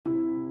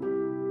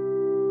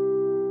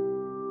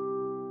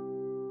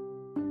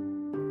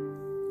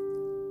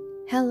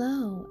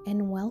Hello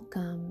and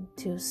welcome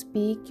to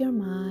Speak Your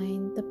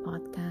Mind, the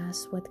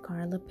podcast with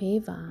Carla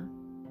Peva.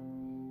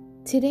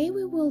 Today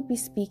we will be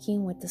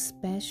speaking with a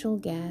special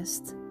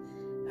guest.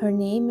 Her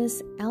name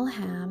is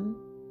Elham,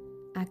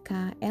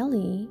 aka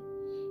Ellie,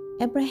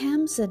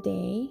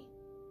 Ebrahimzadeh.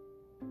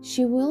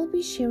 She will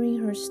be sharing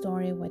her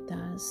story with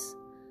us.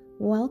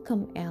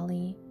 Welcome,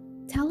 Ellie.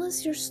 Tell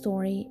us your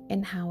story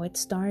and how it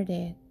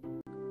started.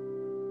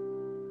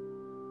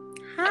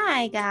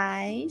 Hi,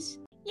 guys.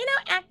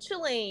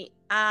 Actually,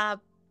 my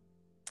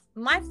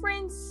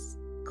friends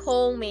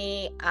call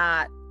me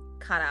kind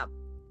of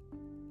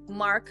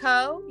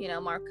Marco.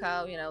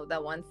 Marco,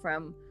 the one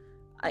from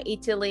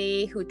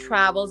Italy who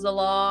travels a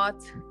lot.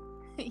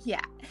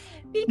 Yeah,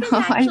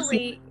 because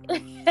actually,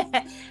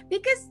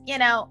 because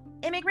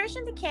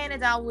immigration to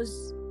Canada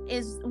was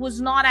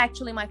not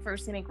actually my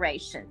first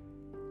immigration.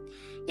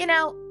 When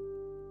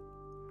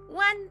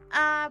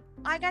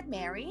I got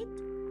married,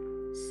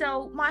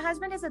 so my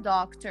husband is a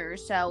doctor,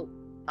 so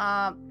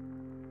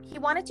he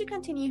wanted to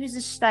continue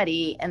his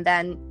study, and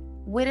then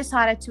we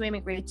decided to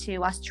immigrate to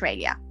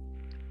Australia.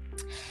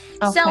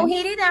 Okay. So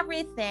he did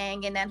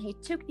everything, and then he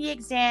took the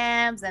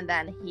exams, and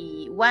then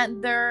he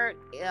went there.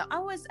 I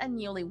was a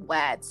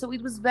newlywed, so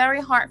it was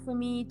very hard for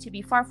me to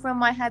be far from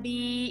my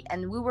hubby,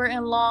 and we were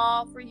in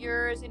love for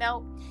years,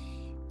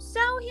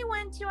 So he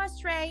went to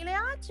Australia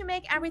to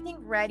make everything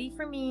ready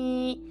for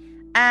me,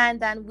 and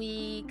then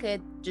we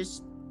could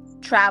just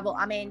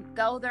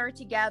go there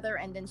together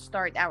and then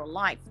start our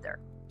life there.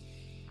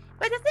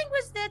 But the thing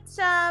was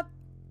that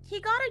he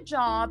got a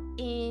job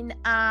in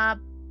a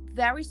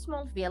very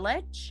small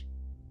village,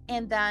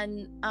 and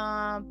then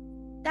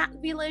that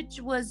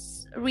village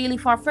was really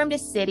far from the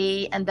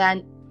city, and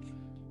then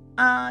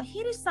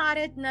he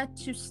decided not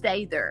to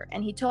stay there,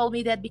 and he told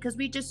me that because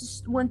we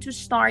just want to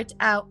start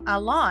a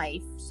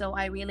life, so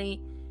I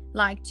really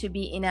like to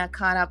be in a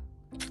kind of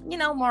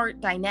more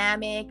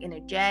dynamic,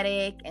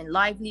 energetic, and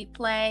lively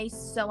place.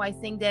 So I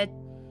think that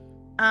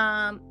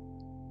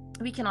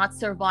we cannot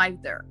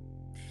survive there.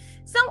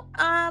 So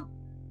I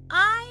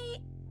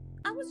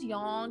was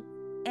young,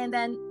 and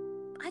then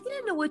I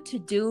didn't know what to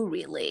do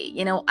really.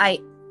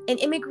 And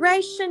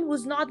immigration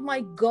was not my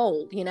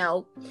goal,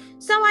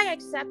 So I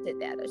accepted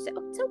that. I said,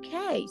 it's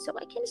okay. So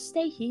I can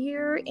stay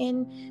here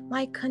in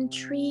my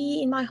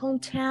country, in my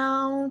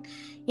hometown.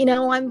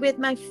 I'm with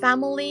my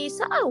family.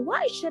 So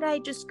why should I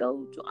just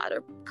go to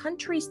other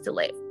countries to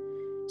live?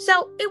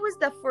 So it was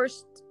the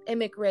first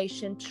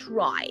immigration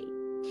try.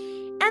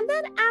 And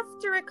then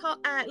after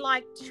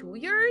 2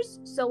 years,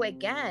 so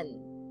again,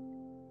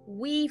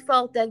 we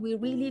felt that we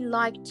really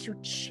like to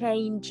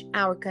change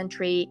our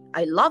country.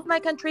 I love my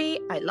country.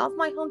 I love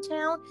my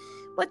hometown,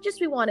 but just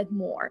we wanted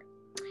more.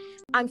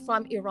 I'm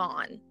from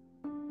Iran.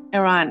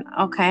 Iran,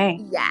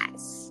 okay.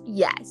 Yes.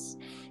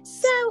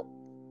 So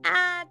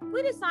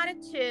we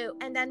decided to,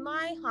 and then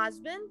my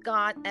husband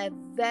got a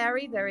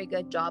very, very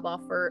good job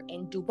offer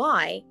in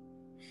Dubai.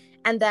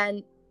 And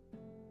then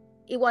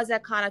it was a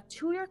kind of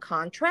 2-year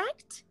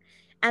contract.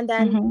 And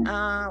then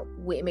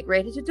we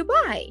immigrated to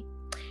Dubai.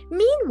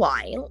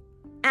 Meanwhile,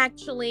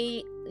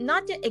 actually,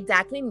 not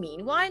exactly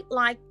meanwhile,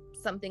 like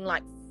something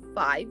like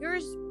 5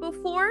 years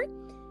before,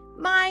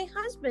 my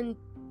husband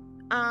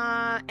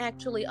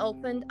actually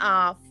opened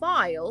a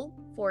file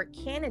for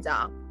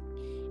Canada.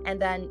 And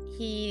then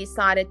he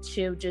decided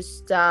to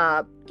just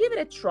give it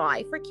a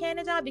try for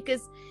Canada,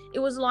 because it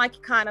was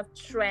like kind of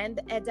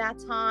trend at that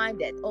time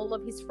that all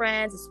of his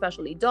friends,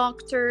 especially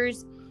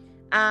doctors,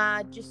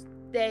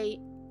 they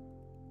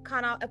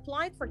kind of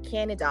applied for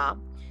Canada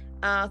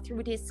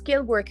through the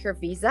skilled worker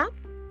visa,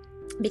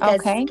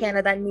 because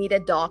Canada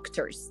needed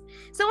doctors.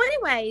 So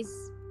anyways,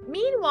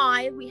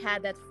 meanwhile, we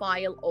had that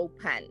file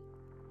open.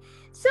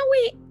 So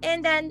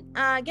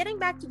getting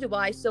back to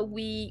Dubai, so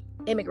we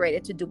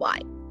immigrated to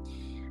Dubai.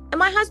 And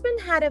my husband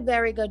had a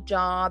very good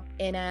job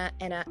in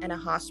a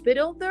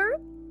hospital there.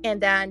 And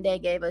then they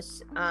gave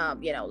us,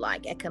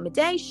 like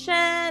accommodation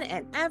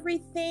and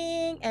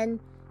everything. And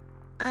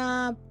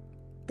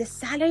the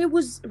salary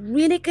was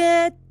really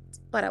good,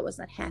 but I was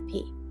not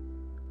happy.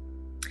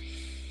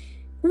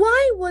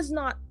 Why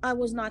I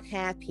was not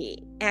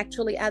happy?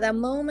 Actually, at that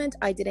moment,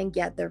 I didn't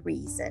get the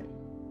reason.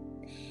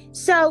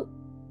 So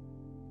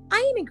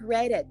I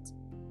immigrated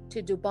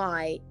to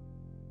Dubai,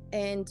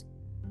 and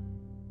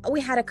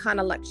we had a kind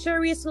of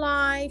luxurious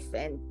life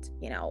and,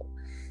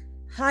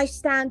 high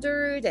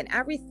standard and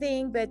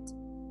everything, but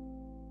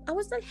I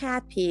was not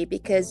happy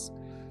because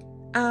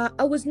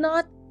I was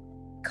not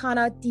kind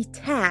of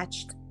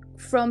detached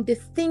from the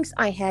things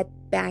I had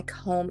back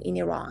home in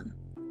Iran.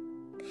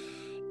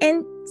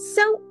 And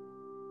so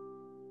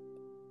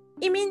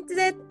it means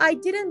that I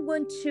didn't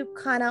want to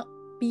kind of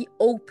be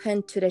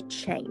open to the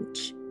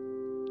change.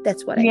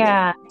 That's what I mean.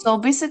 Yeah. So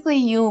basically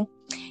you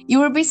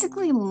were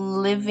basically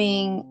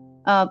living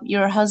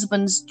your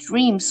husband's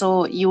dream.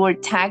 So you were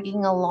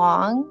tagging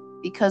along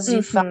because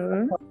you felt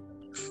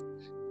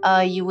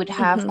you would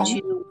have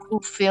to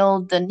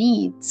fulfill the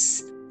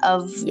needs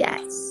of,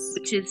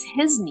 which is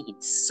his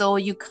needs. So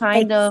you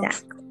kind of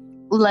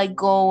let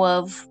go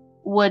of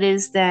what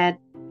is that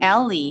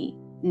Ellie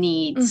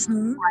needs,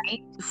 Mm-hmm.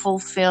 right? To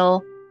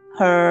fulfill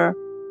her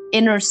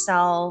inner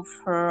self,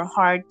 her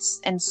heart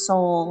and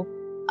soul,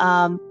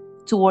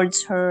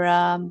 towards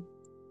her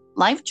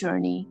life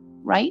journey,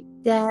 right?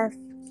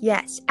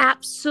 Yes,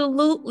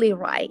 absolutely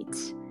right.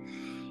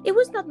 It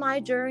was not my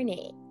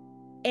journey,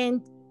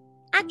 and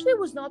actually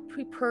was not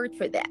prepared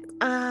for that.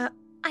 I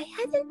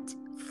hadn't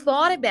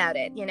thought about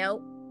it,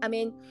 I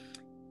mean,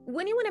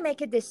 when you want to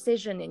make a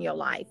decision in your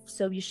life,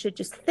 so you should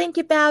just think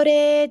about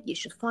it. You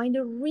should find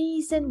a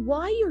reason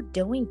why you're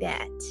doing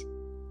that,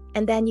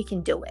 and then you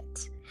can do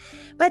it.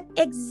 But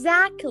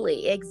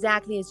exactly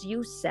as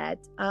you said,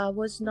 it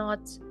was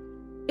not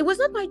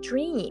my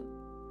dream.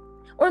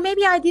 Or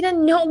maybe I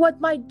didn't know what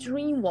my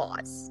dream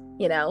was.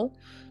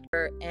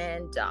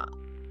 And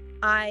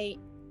I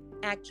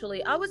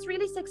I was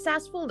really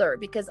successful there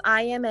because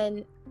I am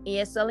an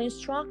ESL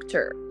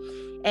instructor.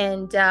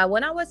 And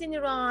when I was in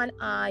Iran,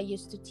 I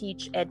used to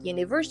teach at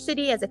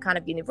university as a kind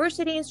of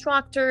university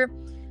instructor.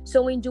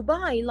 So in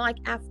Dubai, like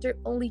after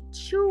only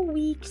 2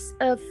 weeks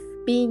of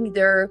being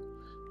there,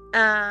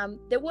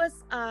 there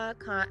was a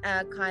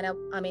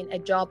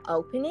job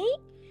opening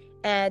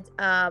at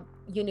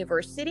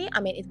university. I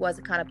mean, it was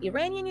a kind of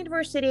Iranian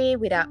university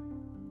with a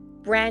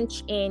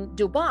branch in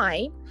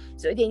Dubai.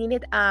 So they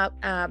needed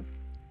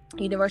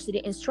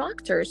university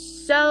instructors.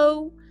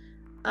 So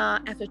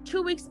after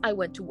 2 weeks, I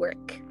went to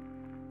work.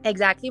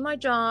 Exactly my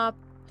job,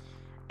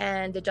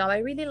 and the job I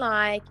really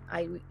like.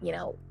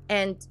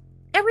 And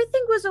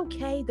everything was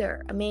okay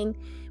there. I mean,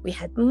 we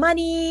had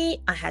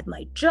money. I had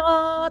my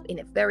job in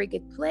a very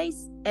good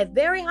place, a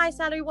very high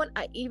salary one.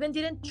 I even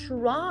didn't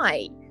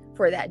try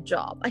for that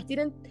job. I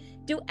didn't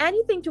do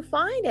anything to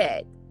find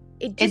it.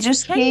 It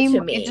just came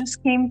to me. It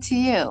just came to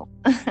you.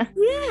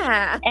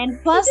 Yeah. And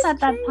plus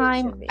at that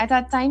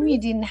time you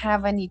didn't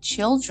have any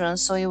children,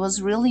 so it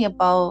was really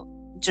about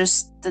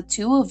just the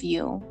two of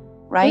you,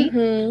 right?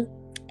 Mm-hmm.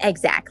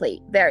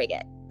 Exactly. Very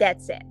good.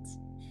 That's it.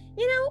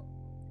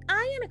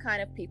 I am a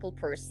kind of people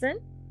person,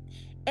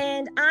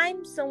 and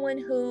I'm someone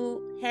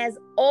who has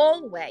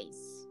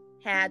always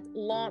had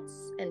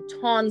lots and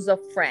tons of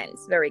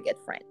friends, very good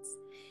friends.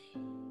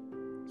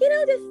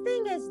 The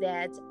thing is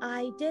that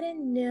I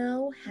didn't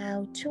know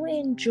how to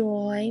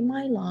enjoy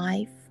my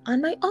life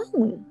on my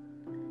own.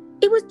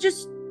 I was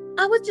just,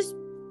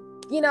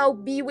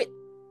 be with,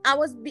 I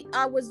was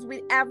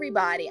with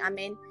everybody. I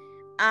mean,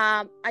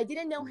 I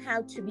didn't know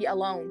how to be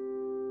alone.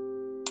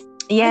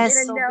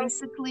 Yes, so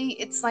basically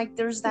it's like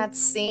there's that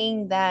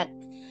saying that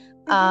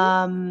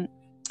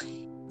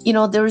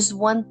there's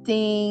one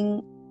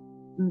thing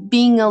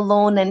being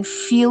alone and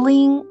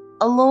feeling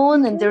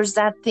alone, and there's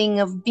that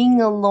thing of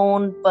being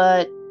alone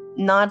but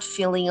not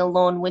feeling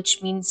alone,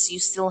 which means you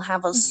still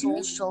have a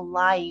social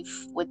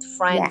life with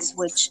friends,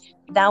 which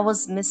that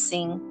was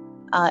missing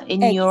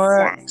in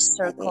your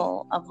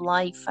circle of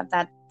life at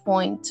that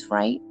point,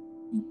 right?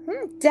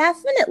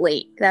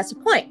 Definitely. That's the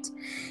point.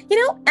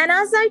 And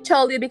as I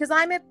told you, because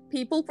I'm a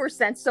people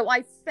person, so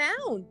I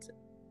found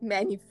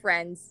many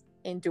friends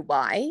in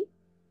Dubai.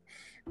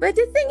 But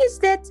the thing is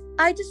that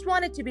I just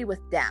wanted to be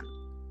with them.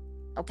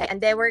 Okay.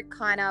 And they were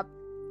kind of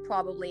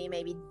probably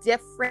maybe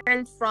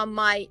different from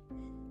my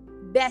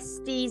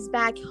besties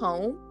back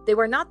home. They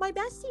were not my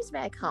besties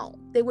back home.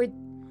 They were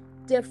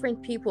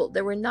different people.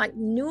 They were not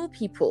new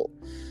people.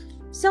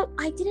 So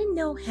I didn't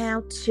know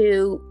how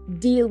to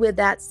deal with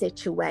that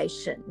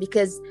situation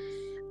because,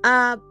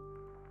 I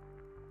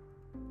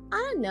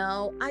don't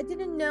know. I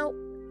didn't know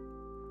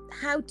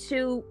how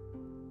to,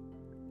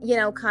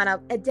 kind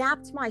of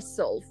adapt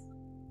myself,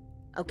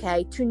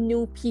 okay, to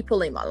new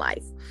people in my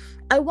life.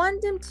 I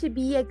want them to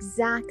be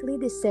exactly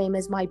the same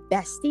as my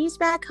besties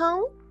back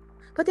home,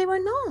 but they were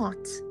not.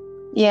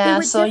 Yeah, they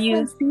were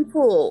different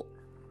people.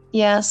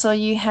 Yeah, so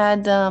you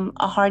had a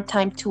hard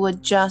time to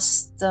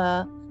adjust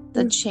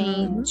the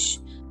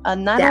change,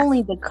 not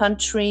only the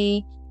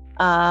country,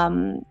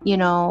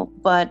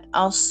 but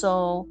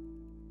also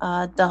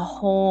the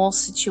whole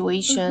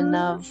situation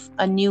of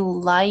a new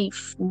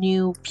life,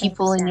 new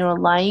people in your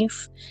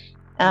life.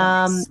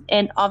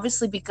 And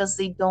obviously because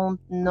they don't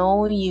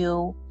know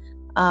you,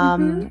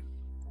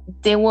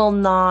 they will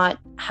not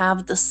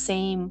have the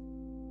same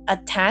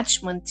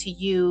attachment to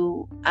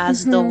you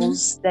as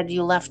those that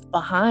you left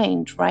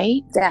behind,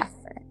 right?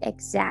 Definitely.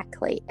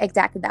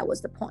 Exactly. That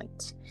was the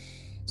point.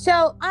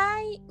 So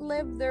I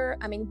lived there.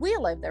 I mean, we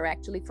lived there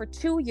actually for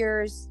 2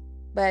 years,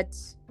 but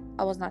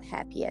I was not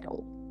happy at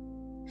all.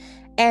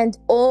 And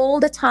all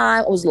the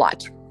time I was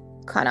like,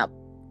 kind of,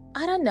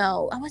 I don't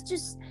know. I was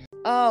just,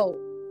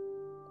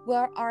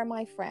 where are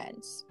my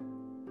friends?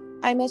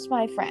 I miss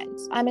my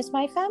friends. I miss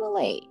my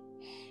family.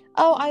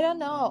 Oh, I don't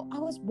know. I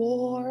was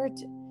bored.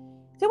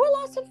 There were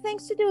lots of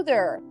things to do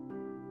there,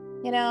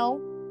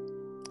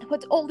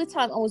 but all the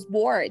time I was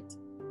bored.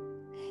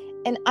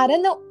 And I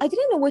didn't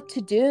know what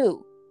to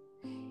do.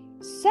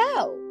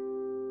 So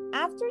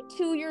after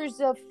 2 years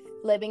of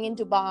living in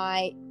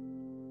Dubai,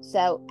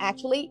 so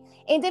actually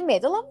in the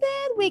middle of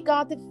that, we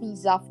got the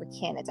visa for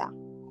Canada.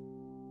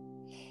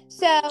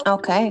 So,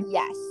 okay.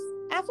 Yes.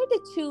 after the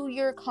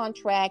 2-year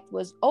contract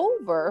was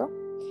over,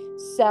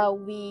 so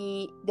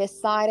we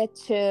decided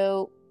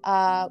to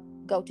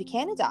go to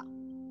Canada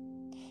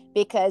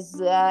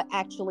because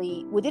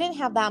actually we didn't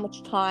have that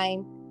much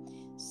time.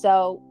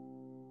 So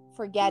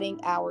for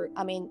getting our,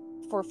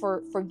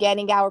 for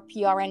getting our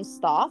PRN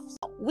stuff,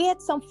 we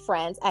had some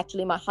friends,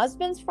 actually my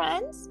husband's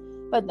friends,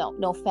 but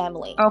no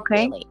family.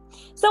 Okay. Really.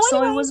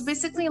 So it was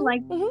basically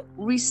like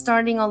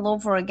restarting all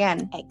over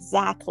again.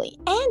 Exactly.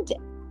 And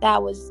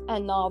that was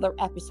another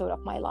episode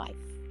of my life.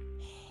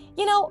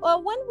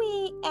 When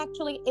we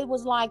actually, it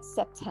was like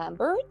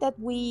September that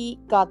we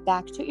got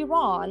back to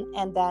Iran,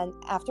 and then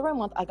after a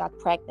month I got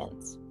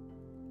pregnant.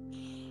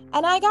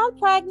 And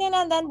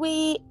and then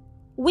we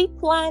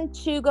planned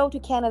to go to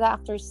Canada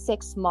after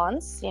 6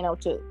 months,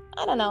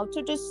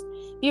 to just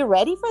be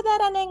ready for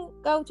that and then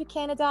go to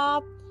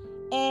Canada.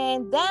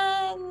 And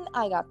then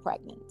I got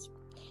pregnant.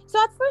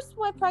 So at first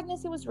my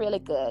pregnancy was really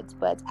good,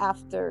 but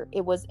after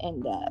it was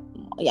in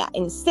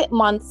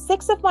month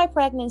 6 of my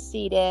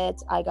pregnancy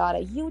that I got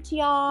a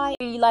UTI,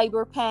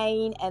 labor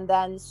pain, and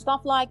then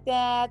stuff like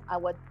that. I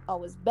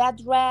was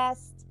bed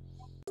rest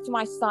to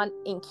my son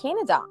in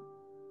Canada,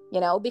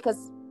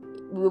 because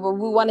we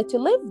wanted to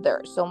live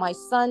there. So my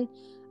son,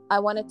 I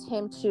wanted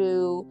him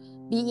to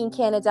be in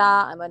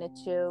Canada.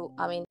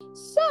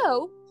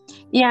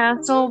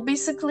 So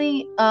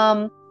basically,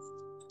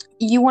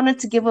 you wanted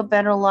to give a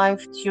better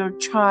life to your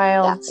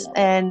child. Definitely.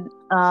 And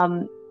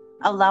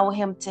allow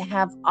him to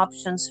have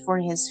options for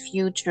his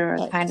future,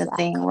 kind of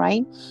thing,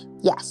 right?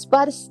 Yes,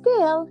 but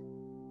still,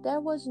 there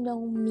was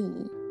no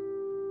me.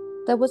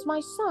 There was my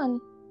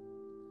son.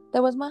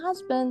 There was my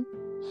husband.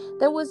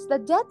 There was the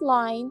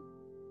deadline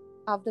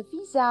of the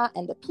visa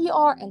and the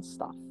PR and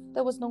stuff.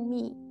 There was no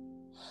me.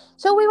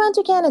 So we went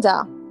to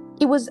Canada.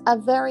 It was a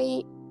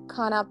very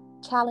kind of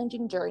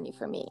challenging journey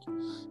for me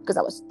because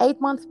I was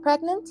 8 months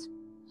pregnant.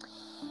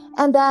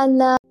 And then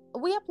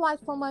we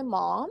applied for my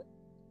mom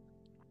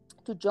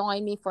to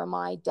join me for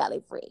my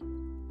delivery.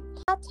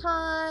 At that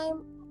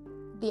time,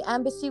 the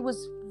embassy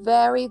was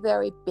very,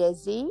 very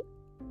busy.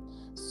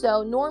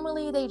 So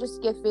normally they just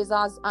give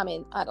visas,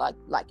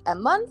 like a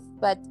month,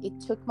 but it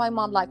took my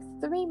mom like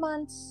 3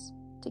 months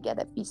to get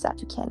a visa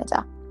to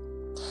Canada.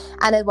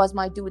 And it was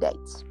my due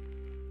date.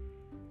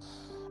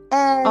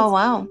 And oh,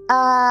 wow.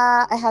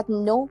 I had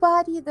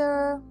nobody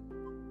there,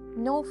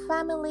 no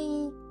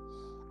family.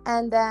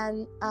 And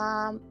then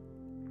I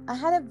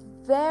had a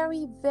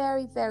very,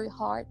 very, very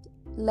hard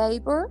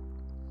labor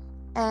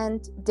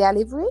and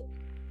delivery.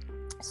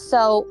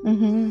 So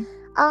it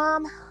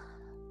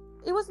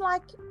was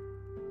like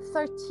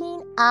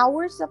 13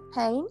 hours of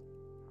pain.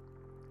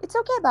 It's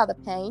okay about the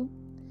pain,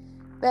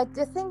 but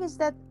the thing is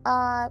that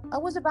I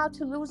was about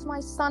to lose my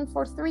son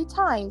for 3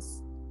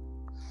 times.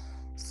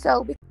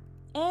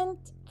 And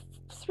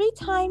 3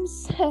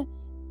 times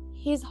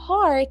his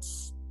heart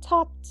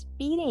stopped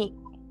beating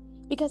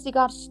because he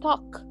got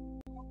stuck.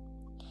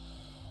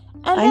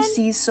 I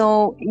see.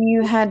 So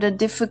you had a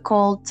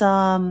difficult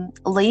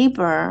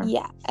labor.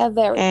 Yeah, a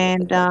very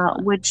difficult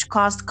one. Which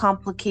caused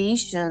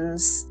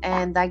complications.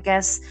 And I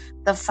guess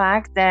the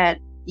fact that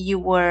you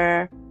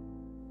were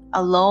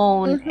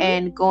alone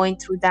and going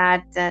through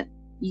that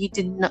you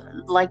did not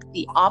like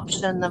the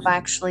option of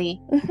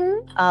actually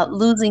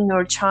losing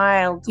your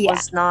child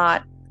was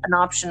not an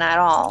option at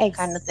all,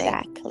 kind of thing.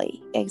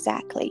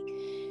 Exactly.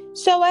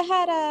 So I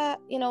had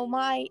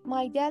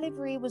my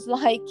delivery was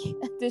like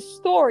the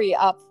story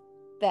of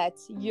that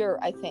year,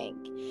 I think,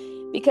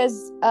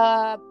 because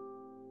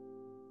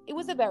it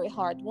was a very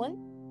hard one,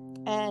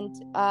 and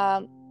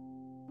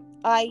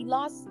I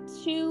lost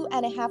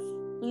 2.5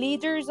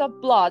 liters of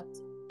blood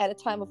at a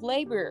time of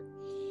labor,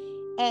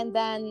 and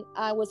then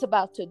I was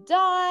about to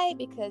die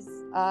because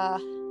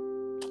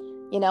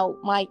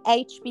my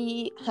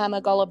HB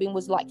hemoglobin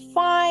was like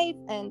 5,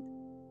 and in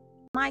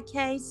my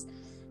case,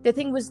 the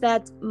thing was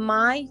that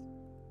my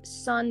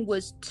son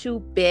was too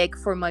big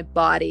for my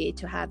body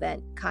to have a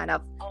kind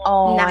of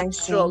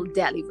natural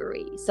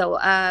delivery. So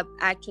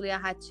actually I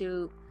had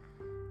to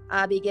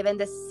be given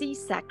the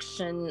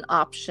C-section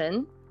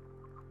option,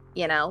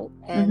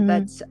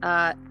 but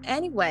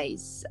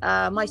anyways,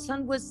 my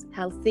son was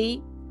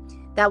healthy.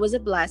 That was a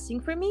blessing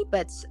for me,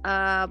 but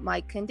my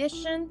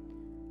condition,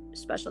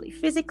 especially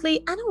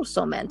physically and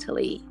also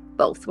mentally,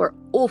 both were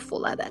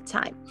awful at that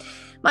time.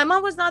 My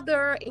mom was not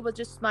there. It was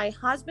just my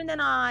husband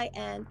and I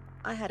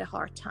had a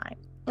hard time.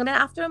 And then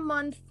after a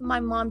month, my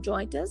mom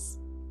joined us,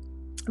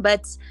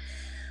 but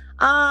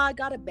I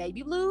got a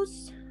baby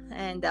blues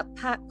and a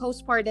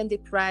postpartum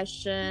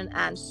depression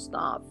and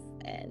stuff.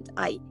 And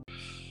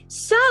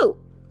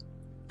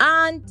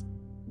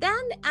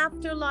then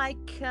after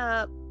like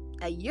a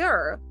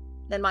year,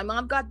 then my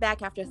mom got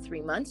back after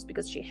 3 months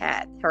because she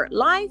had her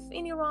life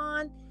in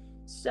Iran.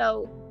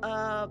 So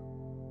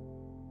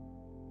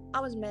I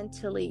was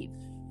mentally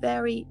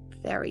very,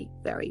 very,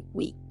 very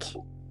weak.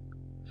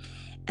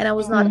 And I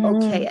was not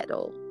okay at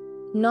all.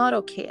 Not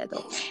okay at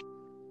all.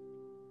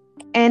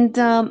 And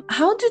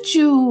how did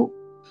you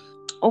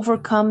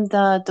overcome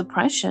the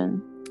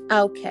depression?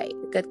 Okay,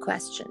 good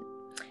question.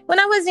 when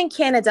I was in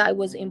Canada, it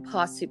was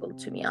impossible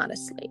to me,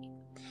 honestly,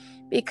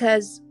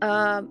 because,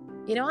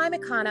 I'm a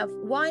kind of,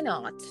 why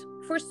not?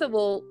 First of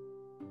all,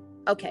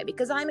 okay,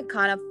 because I'm a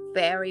kind of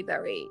very,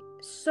 very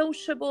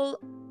sociable,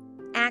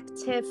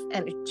 active,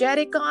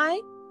 energetic guy.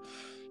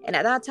 And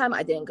at that time,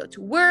 I didn't go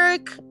to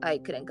work. I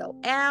couldn't go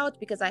out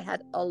because I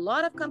had a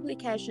lot of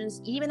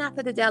complications, even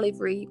after the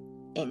delivery,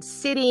 in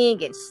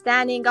sitting and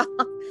standing up.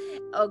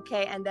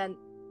 Okay, and then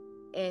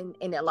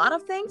in a lot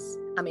of things,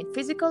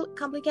 physical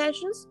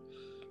complications.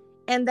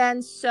 And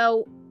then,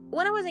 so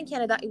when I was in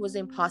Canada, it was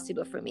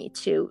impossible for me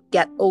to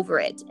get over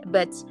it.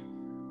 But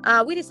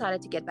we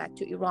decided to get back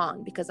to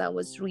Iran because I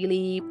was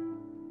really,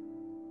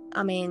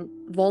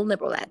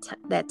 vulnerable at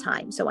that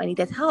time. So I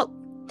needed help.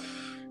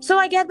 So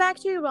I get back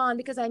to Iran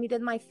because I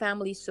needed my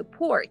family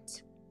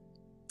support.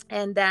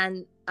 And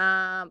then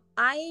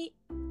I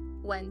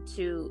went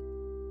to,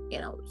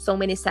 so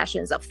many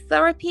sessions of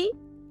therapy.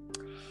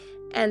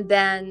 And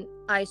then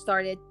I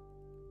started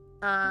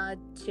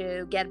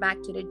to get back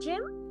to the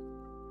gym.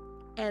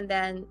 And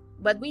then,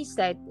 but we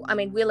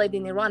lived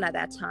in Iran at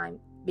that time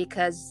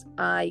because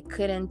I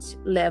couldn't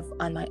live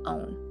on my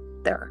own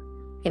there,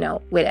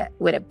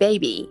 with a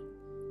baby.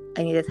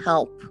 I needed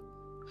help.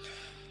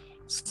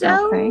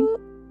 So, okay.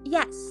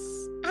 Yes.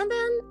 And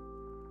then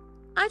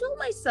I told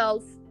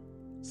myself,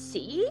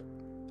 see,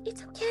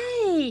 it's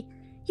okay.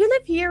 You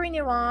live here in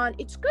Iran.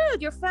 It's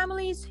good. Your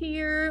family is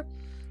here.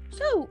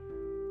 So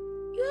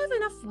you have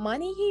enough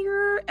money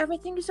here.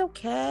 Everything is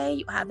okay.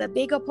 You have a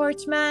big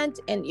apartment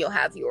and you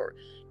have your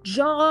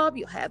job.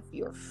 You have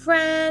your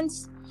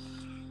friends.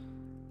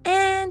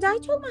 And I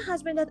told my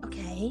husband that,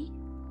 okay,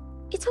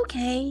 it's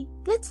okay.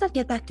 Let's not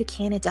get back to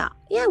Canada.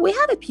 Yeah, we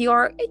have a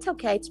PR. It's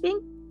okay. It's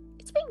being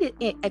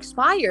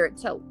expired.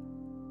 So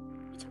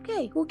it's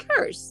okay. Who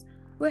cares?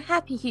 We're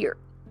happy here.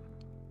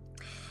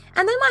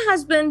 And then my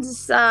husband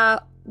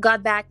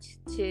got back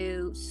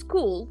to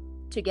school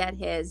to get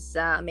his,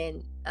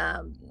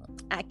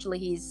 actually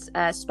he's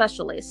a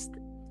specialist.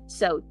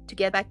 So to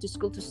get back to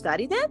school to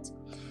study that.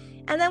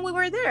 And then we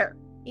were there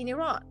in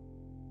Iran.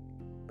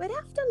 But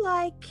after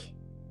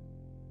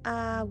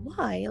a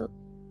while,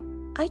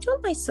 I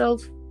told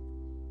myself,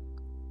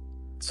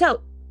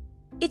 so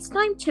it's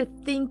time to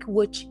think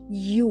what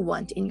you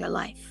want in your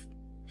life.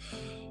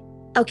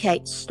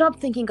 Okay, stop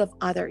thinking of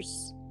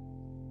others.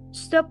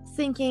 Stop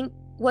thinking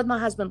what my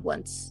husband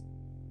wants.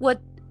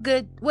 What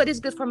is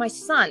good for my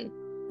son.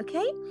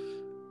 Okay?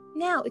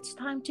 Now it's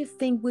time to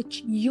think what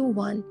you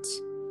want.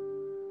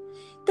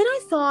 Then I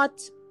thought,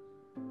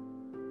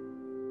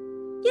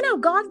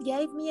 God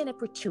gave me an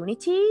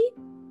opportunity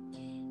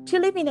to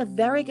live in a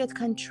very good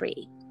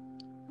country.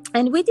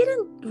 And we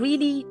didn't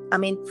really,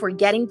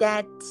 forgetting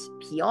that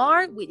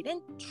PR, we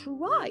didn't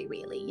try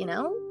really,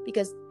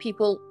 because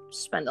people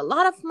spend a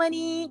lot of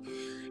money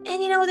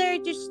and,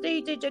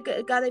 they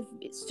got a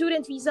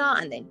student visa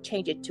and then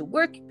change it to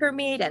work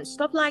permit and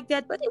stuff like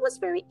that. But it was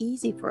very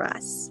easy for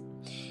us.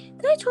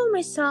 Then I told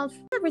myself,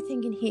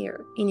 everything in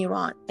here in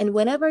Iran. And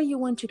whenever you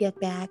want to get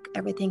back,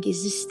 everything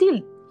is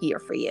still here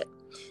for you.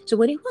 So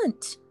what do you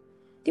want?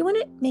 Do you want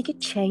to make a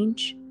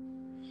change?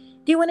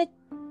 Do you want to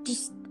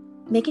just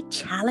make a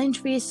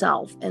challenge for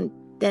yourself? And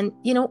then,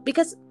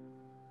 because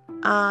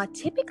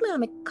typically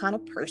I'm a kind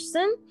of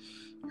person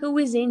who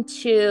is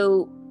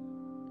into,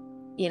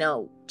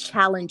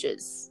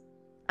 challenges.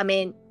 I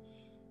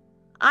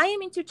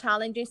am into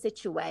challenging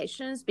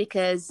situations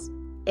because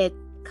it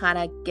kind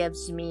of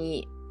gives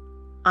me,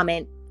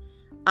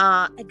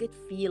 a good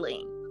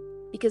feeling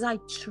because I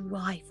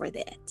try for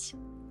that.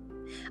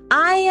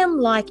 I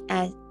am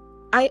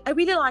I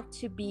really like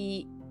to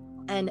be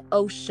an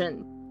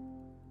ocean,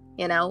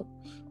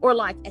 or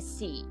like a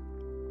sea,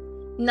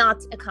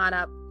 not a kind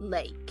of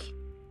lake.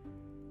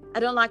 I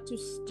don't like to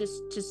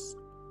just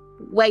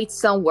wait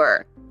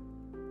somewhere.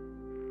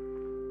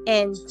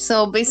 And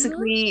so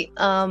basically,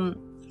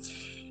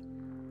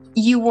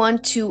 you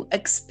want to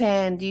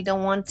expand. You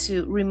don't want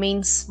to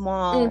remain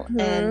small.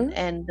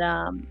 And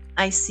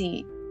I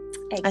see.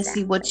 Exactly. I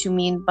see what you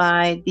mean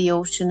by the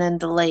ocean and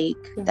the lake.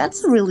 Yes.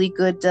 That's a really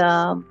good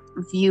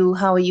view,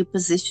 how you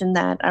position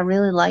that. I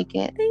really like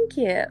it. Thank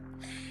you.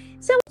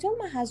 So I told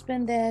my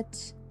husband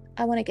that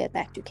I want to get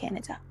back to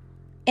Canada.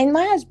 And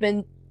my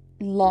husband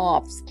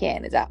loves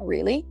Canada,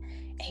 really.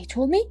 And he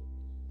told me,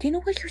 do you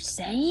know what you're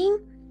saying?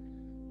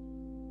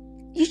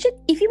 You should,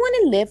 if you want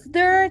to live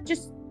there,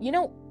 just,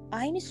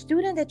 I'm a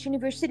student at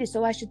university,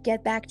 so I should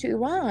get back to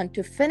Iran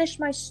to finish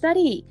my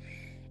study.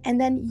 And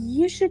then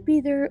you should be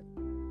there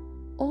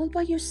all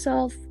by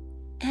yourself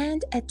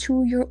and a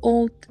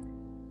 2-year-old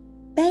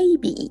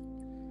baby.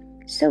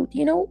 So,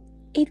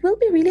 it will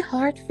be really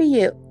hard for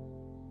you.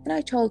 And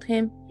I told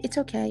him, it's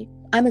okay.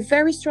 I'm a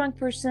very strong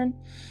person.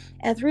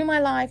 And through my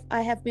life,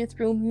 I have been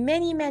through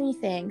many, many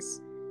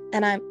things.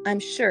 And I'm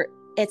sure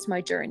it's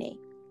my journey.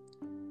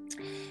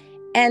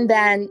 And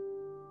then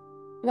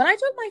when I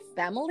told my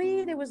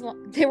family, they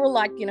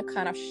were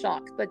kind of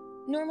shocked. But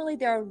normally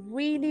they are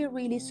really,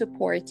 really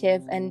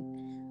supportive. And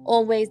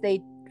always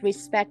they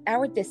respect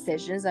our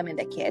decisions.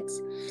 The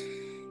kids.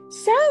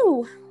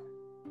 So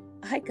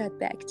I got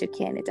back to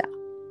Canada.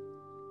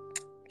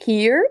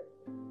 Here,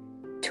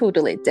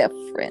 totally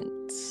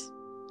different.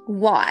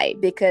 Why?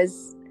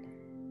 Because,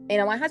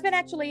 my husband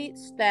actually,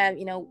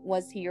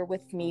 was here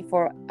with me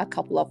for a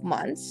couple of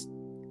months.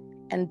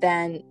 And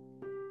then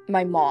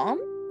my mom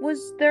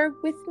was there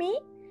with me.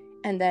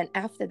 And then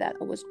after that,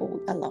 I was all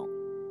alone.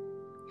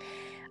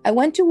 I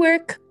went to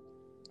work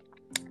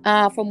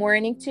from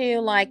morning to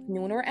like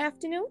noon or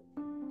afternoon.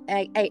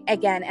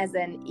 Again, as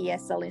an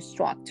ESL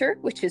instructor,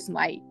 which is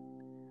my,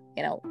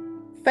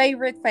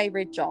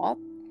 favorite job.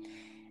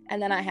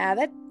 And then I had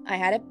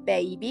a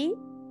baby.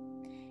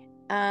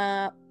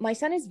 My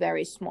son is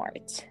very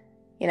smart,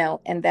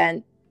 and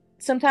then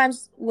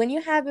sometimes when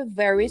you have a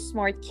very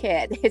smart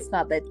kid, it's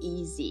not that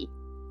easy.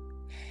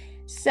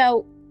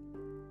 So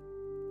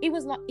it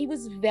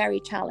was very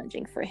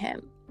challenging for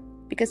him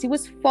because he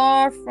was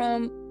far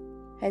from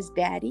his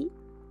daddy,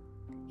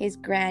 his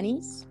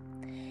grannies.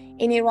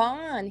 In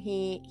Iran,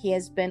 he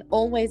has been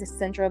always a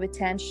center of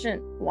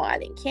attention, while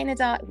in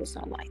Canada, it was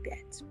not like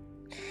that. So,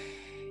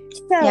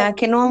 yeah, I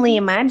can only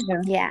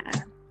imagine. Yeah,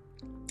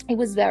 it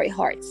was very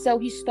hard. So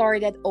he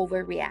started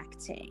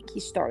overreacting. He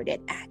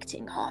started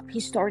acting up. He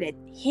started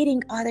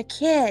hitting other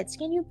kids.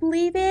 Can you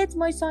believe it?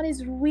 My son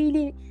is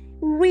really,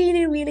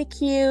 really, really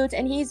cute,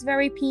 and he's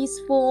very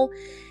peaceful.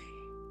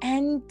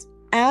 And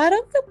out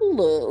of the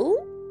blue,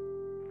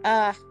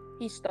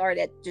 he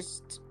started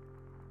just,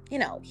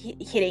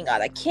 hitting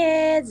other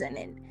kids and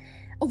then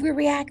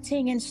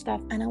overreacting and stuff.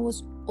 And I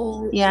was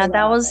all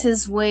that was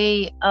his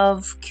way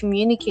of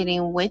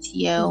communicating with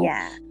you.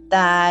 Yeah.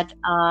 That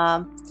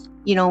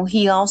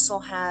he also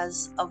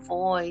has a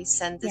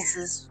voice, and this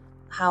is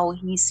how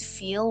he's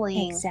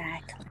feeling.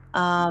 Exactly.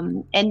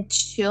 And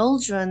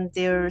children,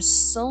 they're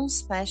so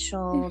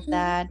special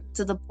that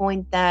to the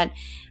point that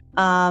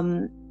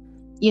we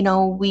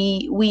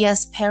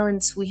as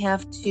parents, we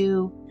have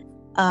to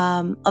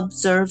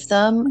observe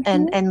them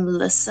and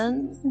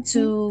listen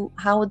to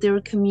how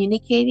they're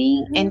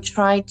communicating and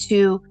try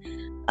to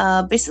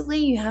basically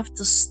you have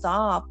to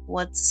stop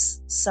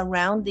what's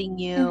surrounding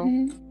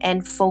you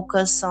and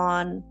focus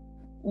on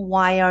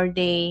why are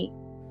they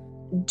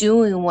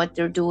doing what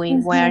they're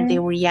doing, why are they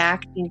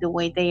reacting the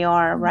way they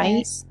are, right?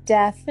 Yes,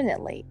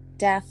 definitely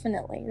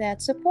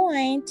that's a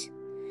point.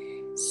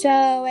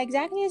 So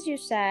exactly as you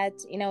said,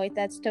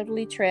 that's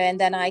totally true. And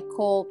then I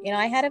called,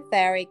 I had a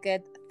very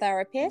good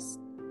therapist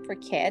for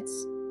kids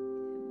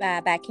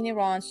back in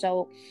Iran.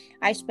 So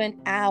I spent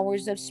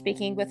hours of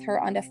speaking with her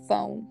on the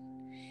phone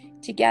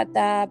to get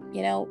the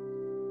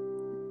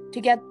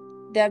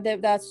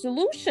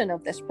solution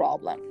of this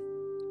problem.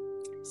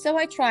 So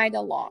I tried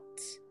a lot.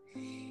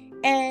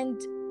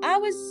 And I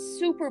was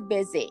super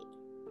busy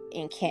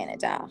in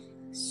Canada.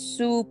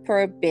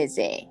 Super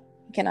busy.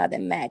 You cannot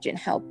imagine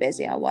how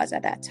busy I was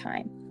at that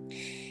time.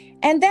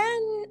 And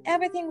then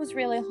everything was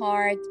really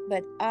hard,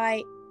 but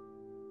I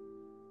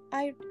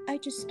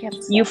just kept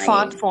trying. You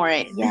fought for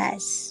it.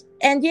 Yes.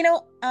 And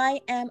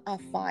I am a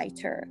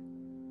fighter.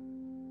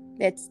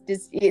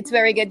 It's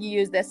very good you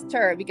use this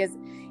term because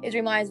it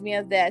reminds me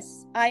of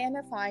this. I am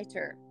a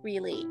fighter,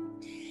 really.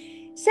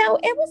 So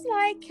it was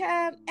like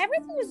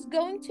everything was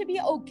going to be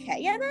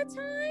okay at that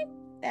time.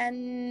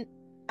 And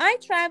I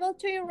traveled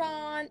to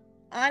Iran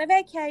on a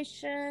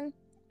vacation.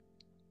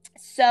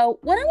 So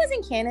when I was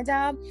in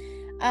Canada,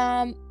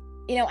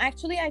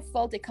 actually I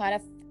felt a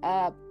kind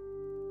of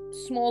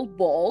small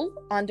ball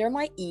under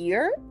my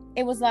ear.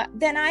 It was like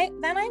then I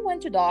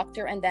went to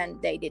doctor, and then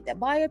they did the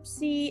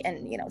biopsy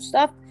and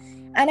stuff.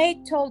 And I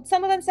told,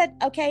 some of them said,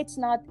 okay, it's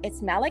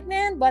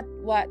malignant, but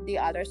what the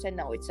others said,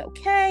 no, it's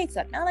okay, it's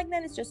not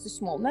malignant, it's just a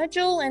small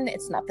nodule and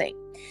it's nothing.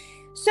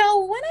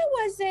 So when I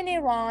was in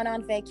Iran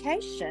on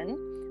vacation,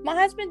 my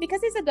husband,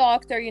 because he's a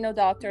doctor,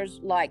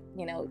 doctors like,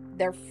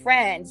 their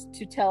friends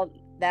to tell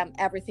them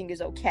everything is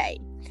okay.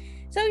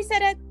 So he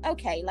said,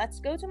 okay,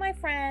 let's go to my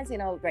friends,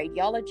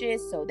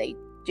 radiologists. So they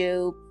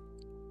do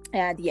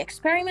the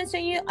experiments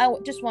on you. I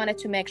just wanted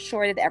to make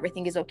sure that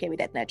everything is okay with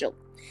that nodule.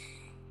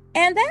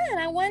 And then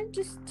I went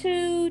just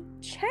to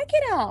check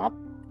it up,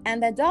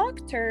 and the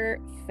doctor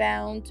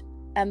found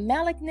a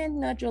malignant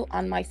nodule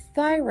on my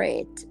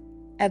thyroid,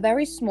 a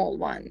very small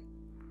one.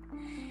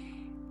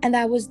 And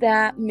that was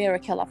the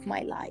miracle of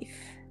my life.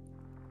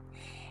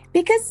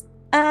 Because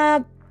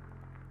I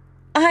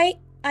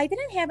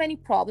didn't have any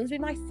problems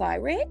with my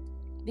thyroid,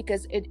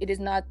 because it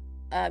is not,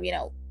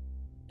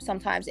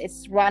 sometimes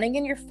it's running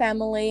in your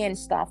family and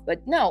stuff.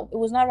 But no, it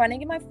was not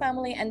running in my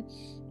family. And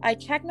I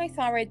checked my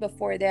thyroid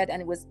before that,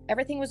 and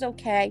everything was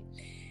okay.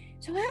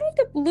 So out of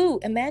the blue,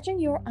 imagine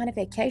you're on a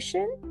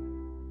vacation,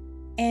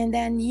 and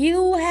then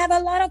you have a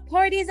lot of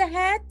parties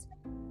ahead,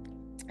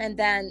 and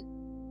then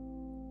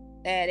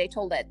they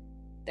told that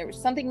there was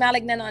something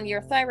malignant on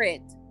your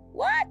thyroid.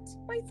 What?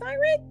 My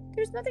thyroid?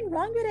 There's nothing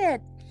wrong with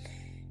it.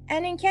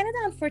 And in Canada,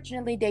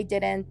 unfortunately, they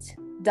didn't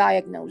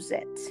diagnose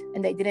it,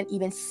 and they didn't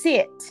even see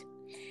it.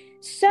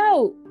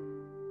 So,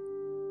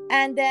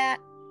 and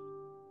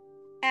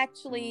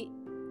actually,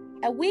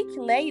 a week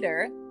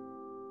later,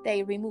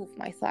 they removed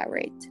my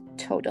thyroid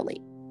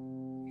totally.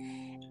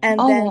 And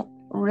then,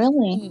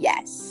 Really?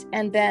 Yes.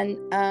 And then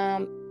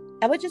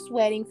I was just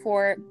waiting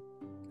for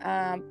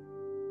the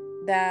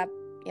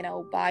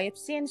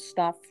biopsy and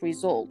stuff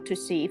result to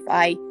see if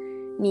I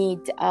need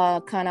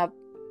kind of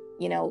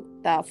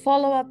the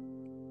follow-up.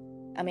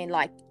 I mean,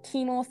 like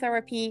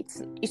chemotherapy.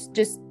 It's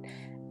just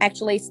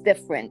actually it's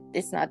different.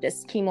 It's not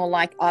just chemo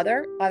like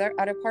other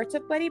parts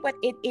of body, but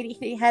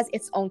it has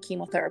its own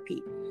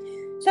chemotherapy.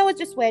 So I was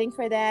just waiting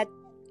for that.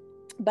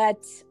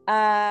 But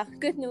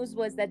good news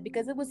was that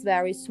because it was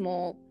very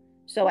small,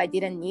 so I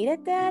didn't need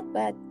it that.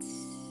 But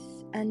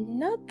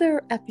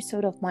another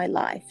episode of my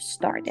life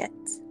started.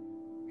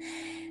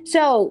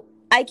 So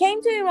I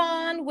came to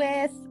Iran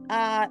with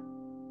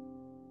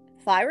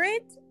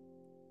thyroid,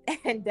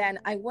 and then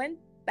I went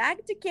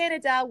back to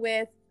Canada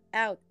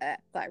without a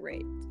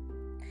thyroid,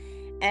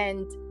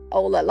 and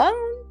all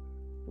alone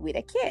with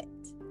a kid,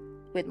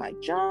 with my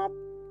job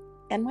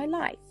and my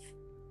life.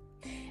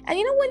 And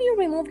when you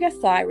remove your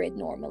thyroid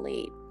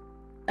normally,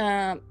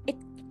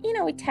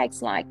 it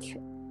takes like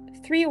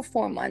 3 or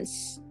 4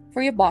 months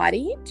for your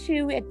body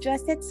to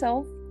adjust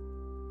itself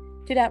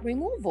to that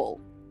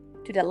removal,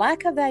 to the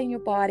lack of that in your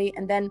body.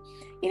 And then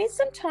you need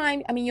some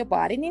time. I mean, your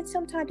body needs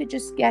some time to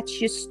just get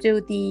used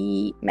to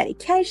the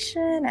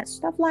medication and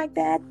stuff like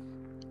that.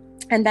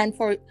 And then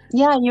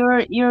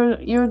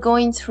you're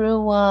going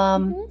through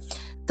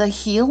the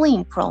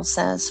healing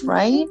process,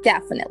 right?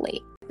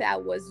 Definitely.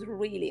 That was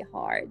really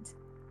hard.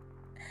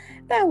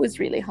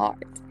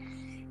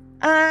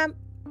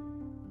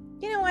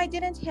 I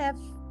didn't have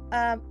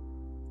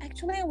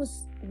actually I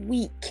was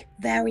weak,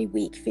 very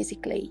weak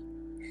physically.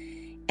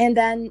 And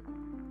then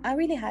I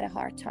really had a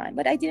hard time,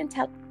 but I didn't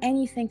tell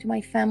anything to my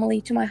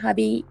family, to my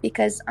hubby,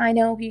 because I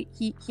know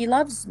he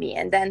loves me,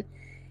 and then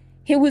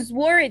he was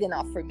worried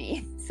enough for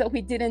me, so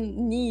he didn't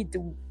need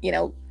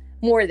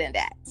more than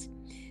that.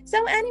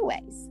 So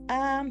anyways,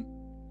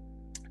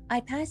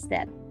 I passed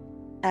that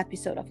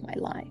episode of my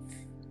life.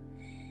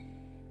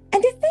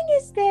 And the thing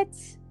is that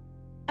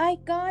I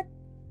got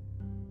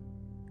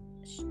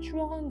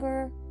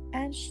stronger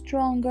and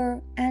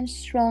stronger and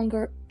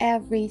stronger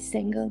every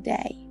single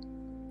day.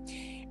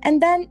 And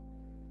then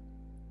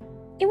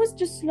it was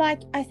just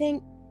like, I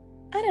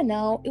don't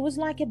know, it was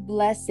like a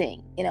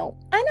blessing, I know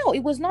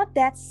it was not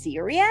that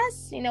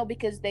serious,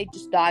 because they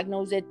just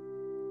diagnosed it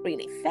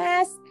really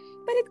fast,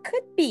 but it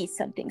could be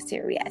something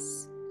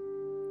serious,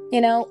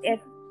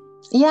 if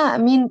yeah, I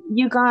mean,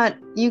 you got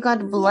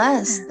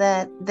blessed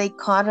that they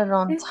caught it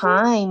on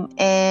time,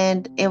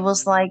 and it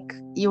was like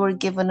you were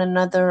given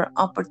another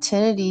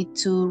opportunity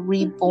to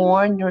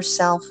reborn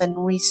yourself and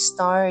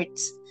restart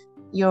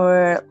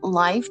your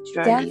life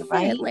journey.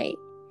 Definitely. Right?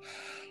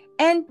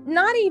 And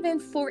not even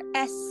for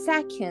a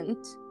second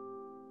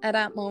at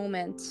that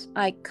moment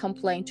I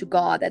complained to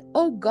God that,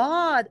 oh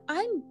God,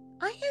 I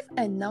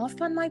have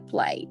enough on my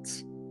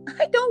plate.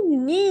 I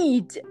don't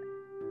need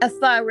a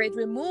thyroid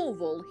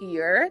removal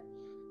here,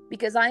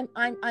 because I'm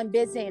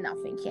busy enough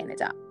in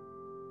Canada.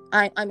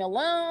 I'm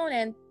alone,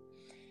 and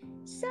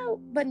so,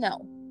 but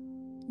no,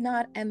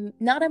 not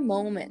a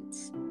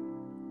moment.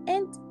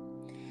 And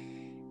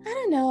I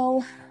don't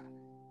know,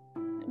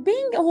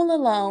 being all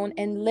alone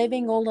and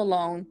living all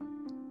alone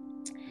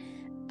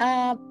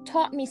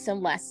taught me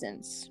some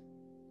lessons.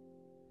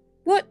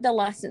 What the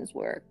lessons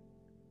were?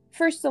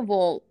 First of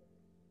all,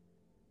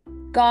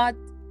 God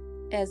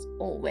is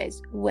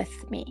always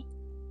with me.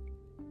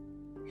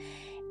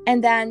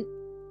 And then,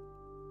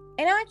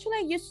 actually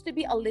I used to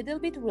be a little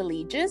bit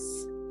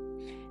religious,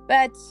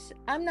 but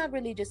I'm not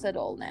religious at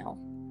all now.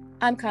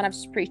 I'm kind of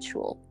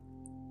spiritual.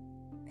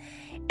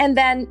 And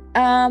then,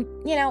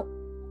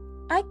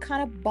 I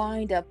kind of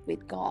bind up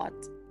with God.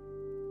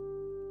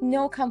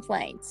 No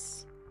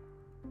complaints,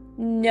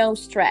 no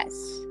stress,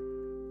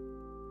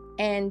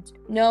 and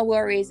no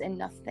worries and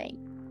nothing.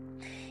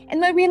 And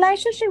my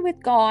relationship with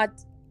God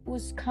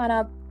was kind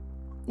of,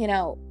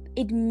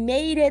 it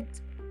made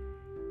it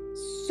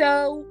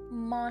so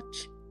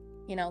much,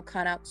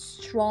 kind of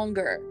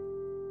stronger.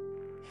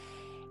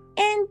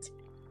 And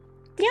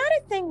the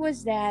other thing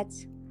was that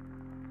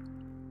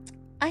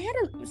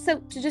so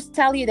to just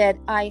tell you that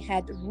I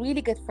had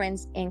really good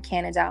friends in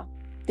Canada.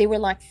 They were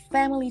like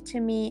family to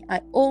me.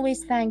 I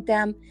always thank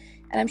them.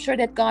 And I'm sure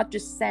that God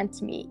just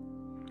sent me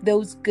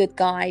those good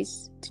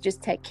guys to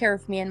just take care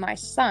of me and my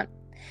son.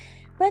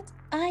 But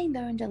I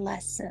learned a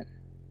lesson.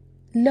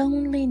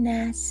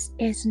 Loneliness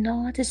is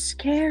not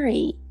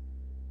scary.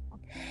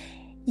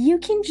 You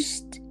can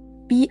just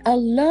be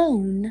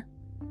alone,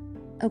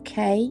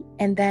 okay?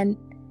 And then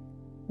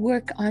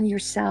work on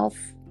yourself,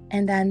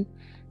 and then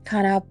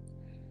kind of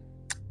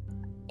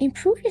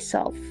improve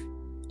yourself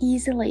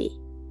easily.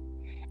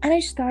 And I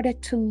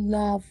started to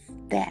love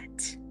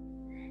that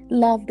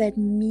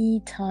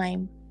me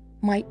time,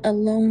 my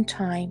alone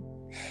time.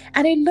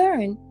 And I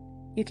learned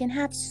you can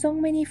have so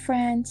many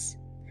friends,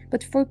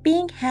 but for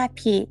being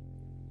happy,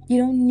 you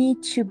don't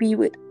need to be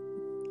with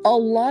a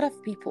lot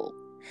of people.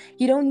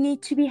 You don't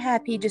need to be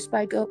happy just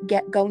by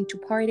going to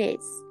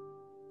parties.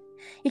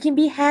 You can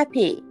be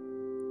happy,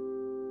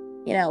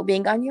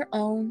 being on your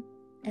own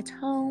at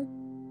home,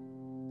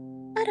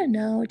 I don't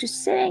know,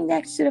 just sitting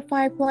next to the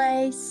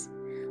fireplace,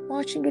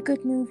 watching a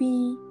good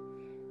movie.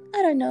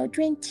 I don't know,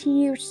 drink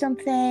tea or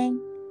something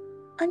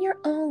on your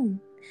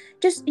own.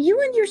 Just you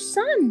and your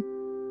son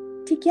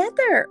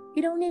together.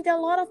 You don't need a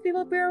lot of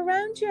people to be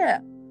around you.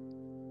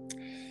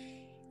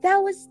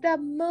 That was the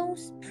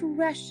most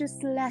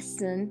precious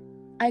lesson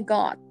I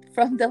got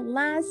from the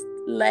last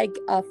leg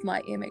of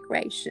my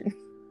immigration.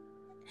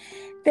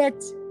 That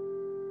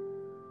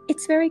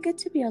it's very good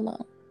to be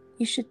alone.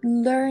 You should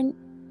learn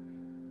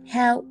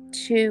how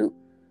to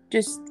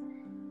just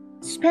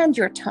spend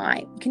your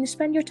time. Can you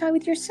spend your time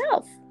with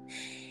yourself?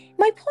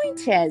 My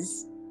point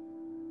is,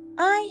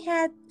 I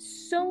had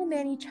so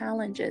many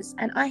challenges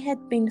and I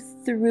had been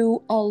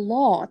through a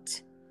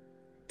lot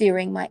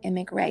during my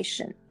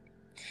immigration.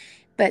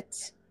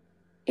 But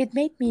it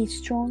made me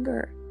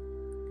stronger.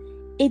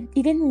 It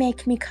didn't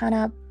make me kind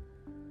of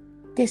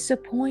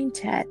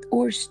disappointed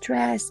or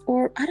stressed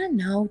or, I don't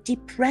know,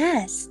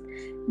 depressed.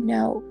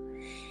 No.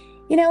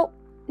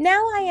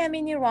 Now I am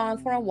in Iran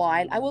for a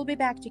while. I will be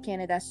back to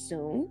Canada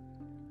soon.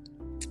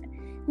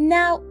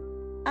 Now,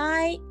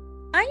 I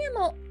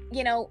am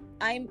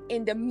I'm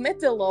in the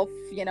middle of,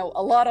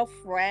 a lot of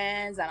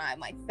friends and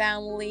my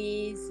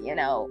families,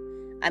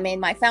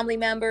 my family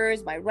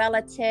members, my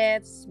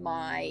relatives,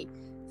 my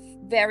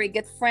very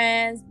good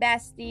friends,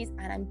 besties,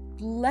 and I'm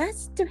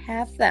blessed to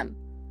have them.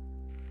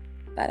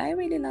 But I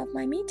really love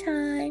my me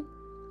time.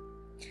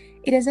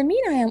 It doesn't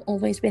mean I am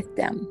always with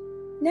them.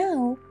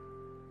 No.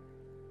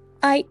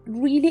 I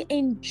really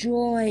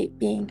enjoy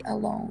being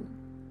alone.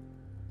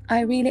 I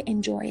really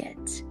enjoy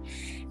it.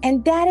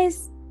 And that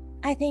is,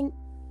 I think,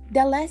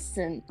 the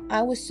lesson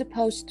I was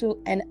supposed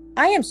to, and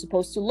I am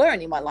supposed to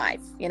learn in my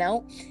life, and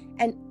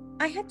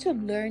I had to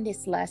learn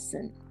this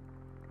lesson.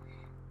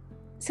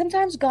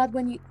 Sometimes God,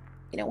 when He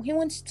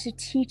wants to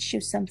teach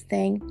you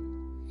something,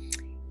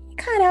 He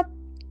kind of,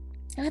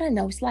 I don't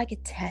know, it's like a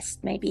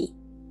test maybe.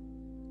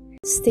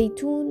 Stay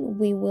tuned.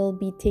 We will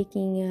be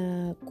taking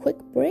a quick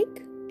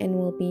break and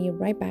we'll be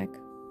right back.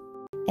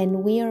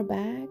 And we are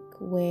back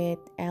with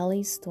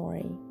Ellie's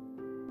story.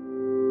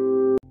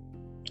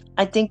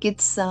 I think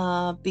it's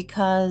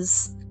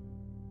because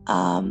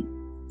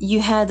you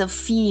had a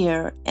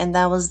fear, and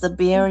that was the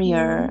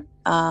barrier,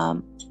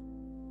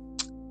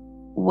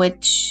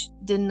 which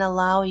didn't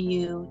allow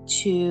you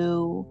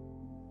to,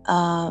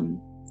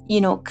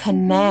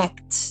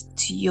 connect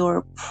to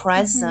your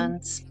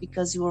present,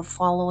 because you were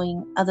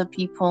following other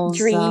people's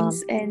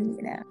dreams and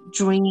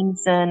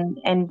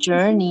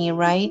journey,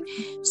 right?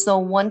 So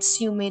once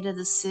you made a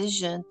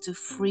decision to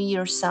free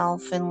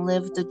yourself and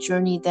live the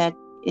journey that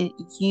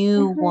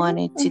you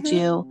wanted to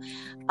do,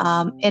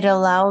 it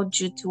allowed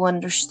you to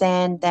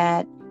understand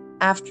that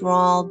after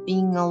all,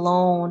 being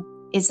alone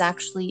is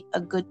actually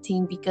a good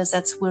thing, because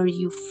that's where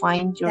you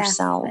find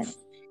yourself.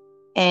 Definitely.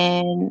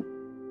 And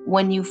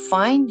when you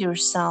find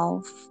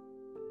yourself,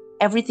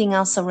 everything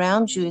else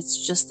around you,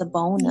 it's just a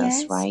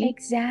bonus, right?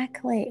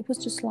 Exactly. It was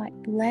just like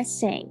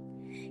blessing.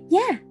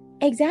 Yeah,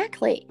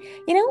 exactly.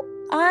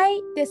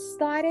 I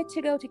decided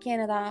to go to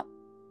Canada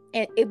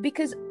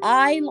because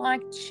I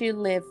like to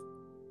live,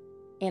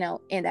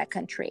 in that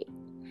country.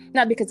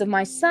 Not because of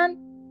my son,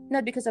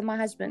 not because of my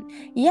husband.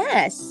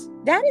 Yes,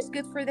 that is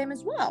good for them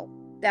as well.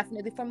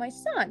 Definitely for my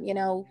son,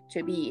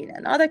 to be in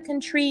another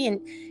country,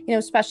 and,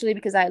 especially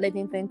because I live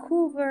in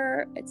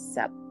Vancouver. It's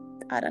a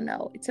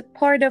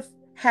part of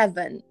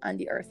heaven on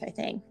the earth, I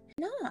think.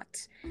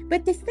 Not.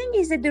 But the thing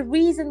is that the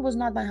reason was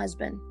not my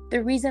husband.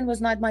 The reason was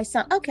not my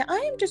son. Okay, I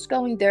am just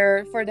going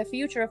there for the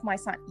future of my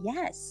son.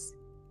 Yes,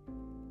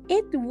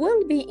 it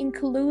will be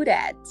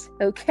included,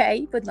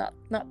 okay, but not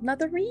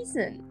the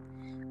reason.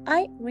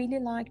 I really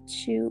like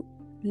to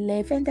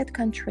live in that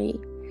country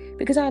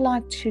because I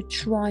like to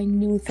try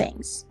new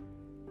things.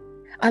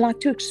 I like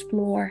to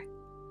explore.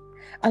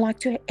 I like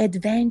to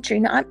adventure.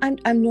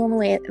 I'm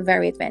normally a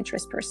very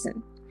adventurous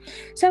person.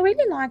 So I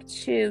really like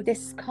to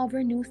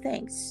discover new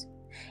things.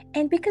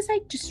 And because I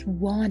just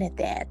wanted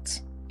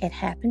that, it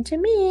happened to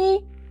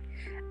me.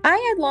 I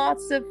had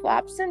lots of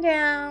ups and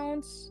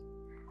downs,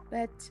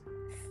 but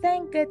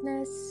thank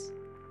goodness,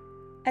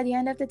 at the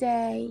end of the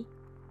day,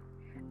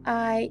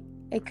 I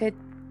could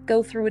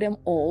go through them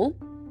all.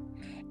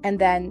 And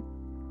then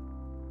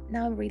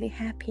now I'm really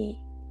happy.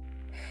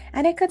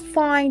 And I could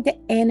find the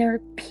inner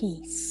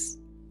peace,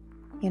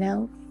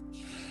 Now.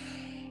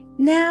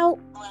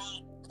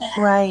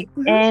 Right.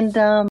 And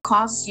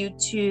caused you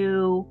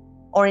to,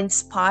 or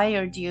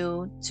inspired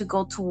you to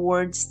go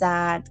towards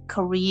that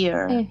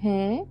career.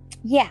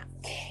 Yeah.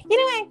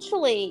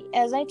 Actually,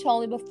 as I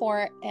told you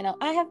before,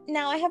 I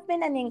have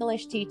been an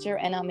English teacher,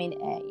 and I'm an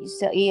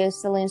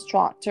ESL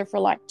instructor for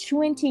like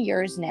 20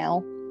 years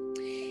now.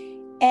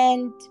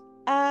 And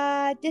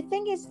the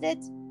thing is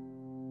that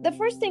the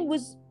first thing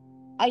was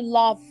I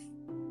love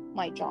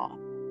my job.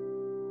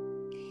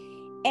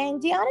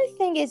 And the other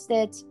thing is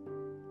that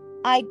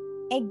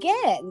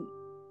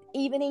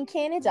even in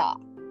Canada,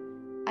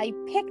 I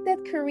picked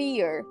that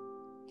career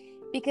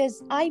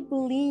because I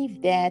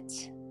believe that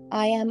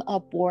I am a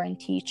born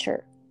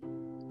teacher.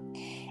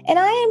 And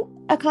I am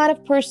a kind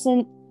of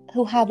person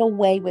who have a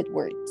way with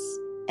words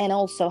and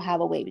also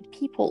have a way with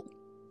people.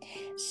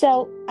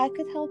 So I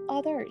could help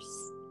others,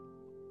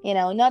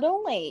 not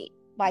only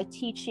by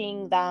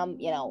teaching them,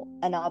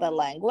 another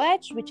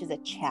language, which is a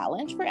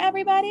challenge for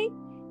everybody,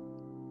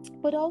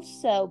 but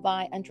also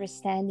by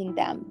understanding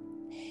them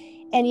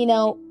and,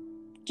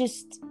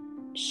 just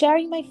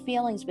sharing my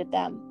feelings with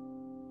them.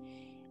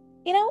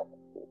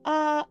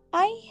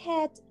 I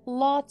had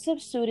lots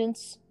of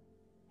students,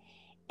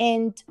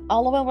 and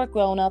all of them were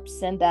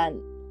grown-ups, and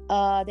then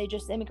they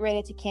just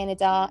immigrated to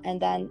Canada,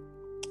 and then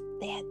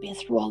they had been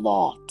through a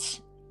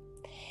lot.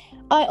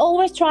 I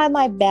always try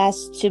my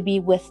best to be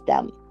with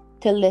them,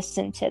 to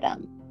listen to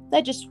them.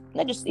 Not just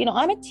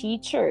I'm a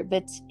teacher,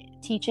 but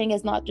teaching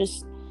is not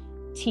just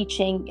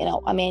teaching,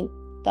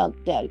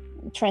 the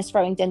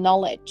transferring the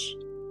knowledge.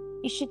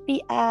 You should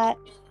be a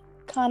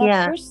kind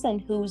of person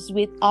who's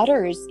with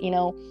others,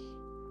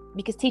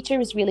 because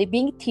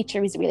being a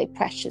teacher is really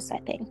precious, I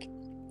think.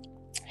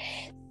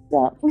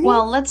 So,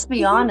 well, let's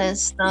be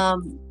honest.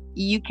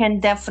 You can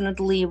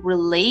definitely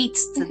relate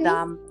to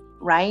them,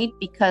 right?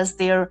 Because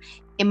they're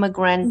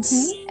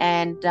immigrants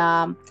and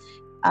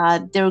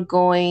they're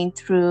going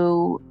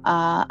through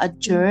a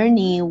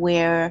journey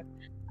where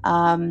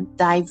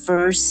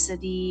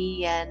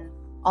diversity and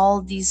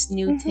all these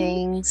new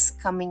things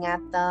coming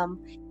at them,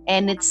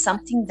 and it's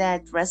something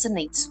that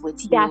resonates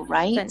with you.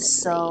 Definitely. Right?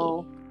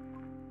 So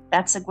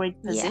that's a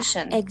great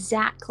position. Yeah,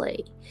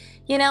 exactly.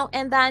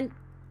 And then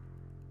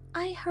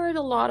I heard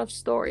a lot of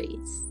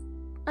stories.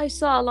 I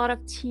saw a lot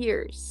of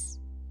tears,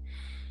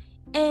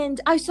 and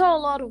I saw a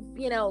lot of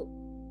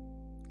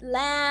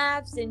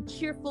laughs and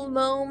cheerful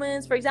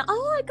moments. For example,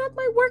 oh, I got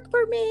my work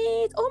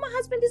permit, oh, my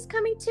husband is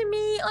coming to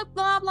me, oh,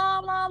 blah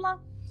blah blah blah.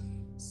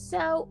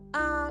 So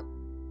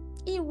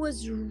it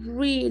was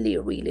really,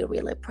 really,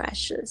 really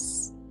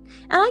precious.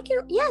 And I can,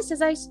 yes,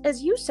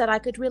 as you said, I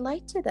could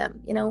relate to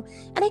them, and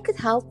I could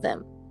help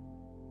them,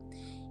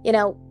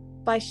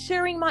 by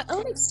sharing my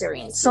own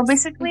experiences. So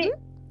basically,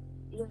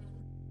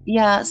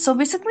 so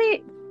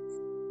basically,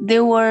 they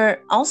were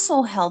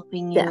also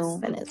helping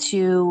you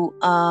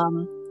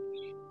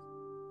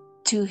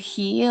to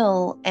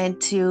heal and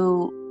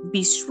to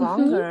be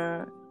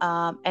stronger,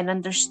 and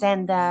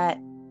understand that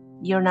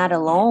you're not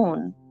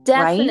alone.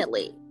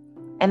 Definitely.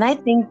 Right?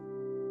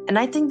 And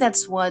I think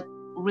that's what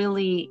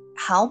really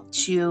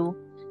helped you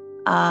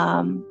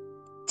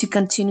to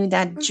continue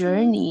that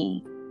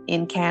journey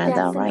in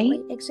Canada. Definitely.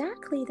 Right?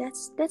 Exactly.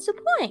 That's the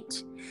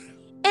point.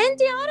 And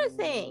the other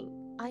thing,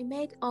 I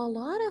made a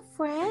lot of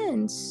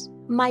friends.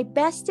 My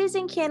besties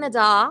in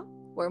Canada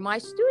were my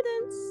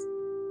students.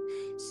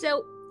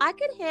 So I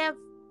could have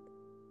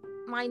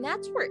my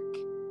network,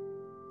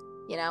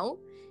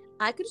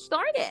 I could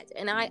start it.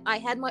 And I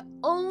had my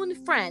own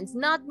friends,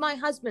 not my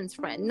husband's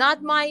friend,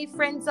 not my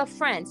friends of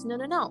friends.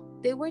 No.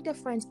 They were the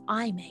friends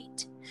I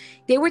made.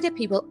 They were the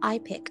people I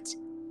picked.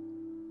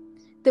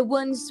 The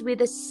ones with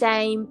the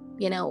same,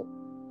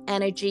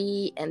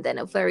 energy and then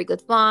a very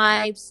good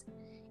vibes.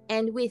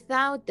 And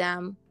without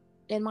them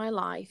in my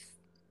life,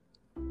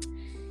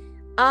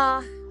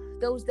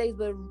 those days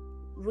were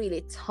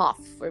really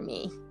tough for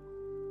me.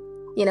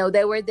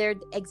 They were there,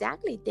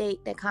 exactly. They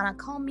kind of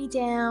calmed me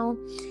down.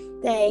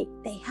 They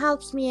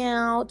helped me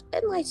out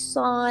at my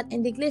side,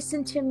 and they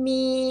listened to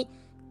me.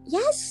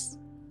 Yes,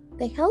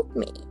 they helped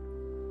me.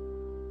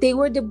 They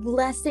were the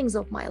blessings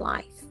of my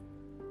life.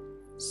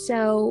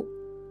 So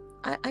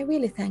I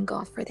really thank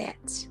God for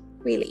that.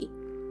 Really.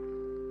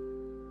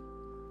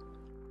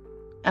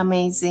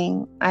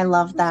 Amazing. I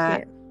love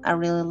that. I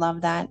really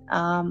love that.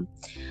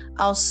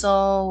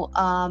 Also,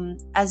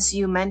 as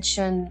you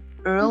mentioned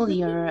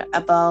earlier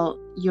about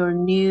your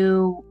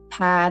new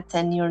path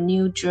and your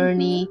new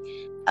journey,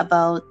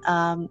 about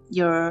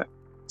your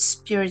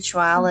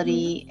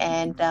spirituality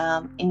and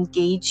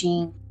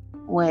engaging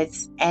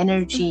with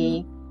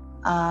energy,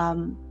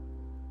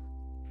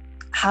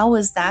 how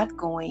is that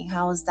going?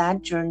 How is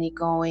that journey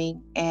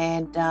going?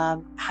 And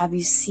have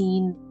you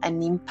seen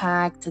an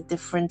impact, a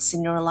difference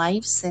in your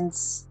life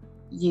since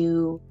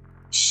you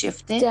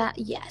shifted?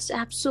 Yes,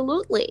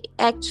 absolutely.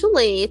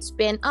 Actually, it's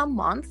been a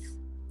month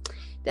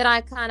that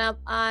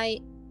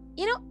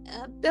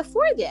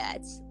before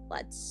that,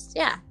 let's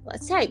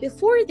say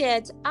before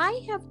that,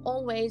 I have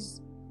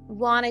always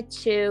wanted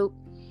to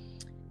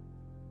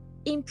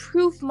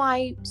improve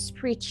my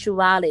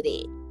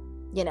spirituality,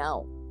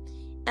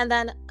 and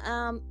then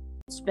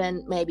it's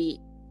been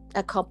maybe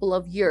a couple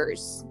of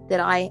years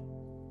that I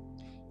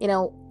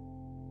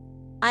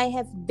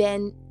have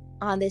been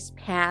on this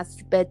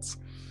path, but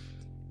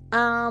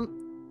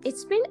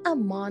it's been a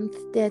month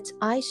that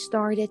I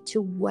started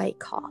to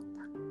wake up,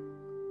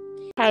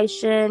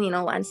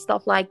 and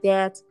stuff like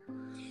that.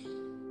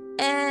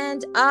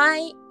 And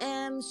I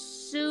am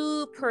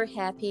super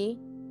happy,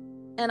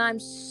 and I'm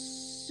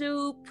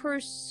super,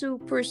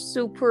 super,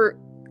 super,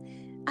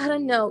 I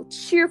don't know,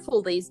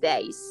 cheerful these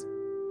days.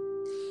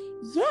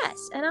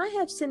 Yes, and I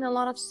have seen a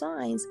lot of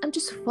signs. I'm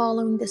just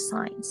following the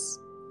signs.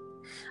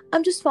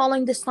 I'm just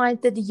following the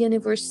signs that the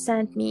universe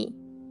sent me.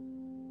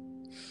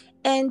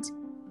 And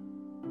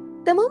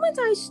the moment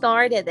I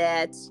started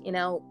it,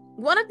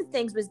 one of the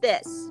things was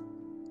this.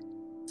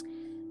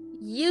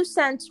 You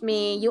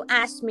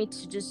asked me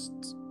to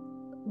just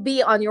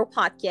be on your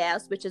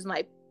podcast, which is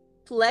my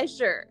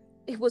pleasure.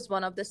 It was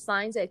one of the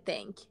signs, I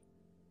think.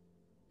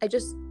 I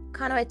just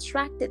kind of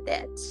attracted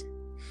it.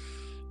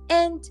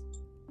 And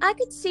I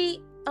could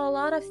see a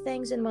lot of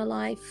things in my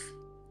life.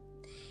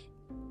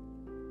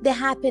 The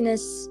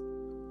happiness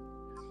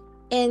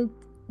and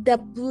the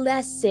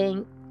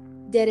blessing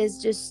that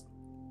is just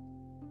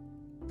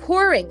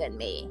pouring on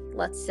me,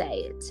 let's say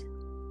it,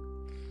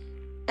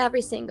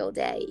 every single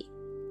day.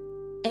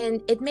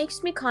 And it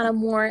makes me kind of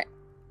more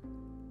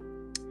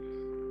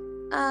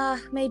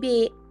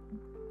maybe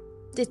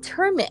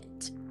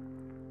determined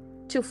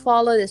to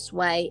follow this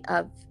way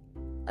of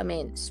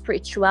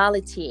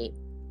spirituality.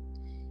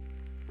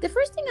 The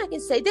first thing I can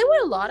say, there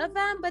were a lot of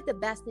them, but the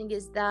best thing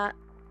is that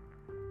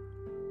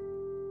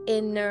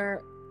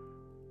inner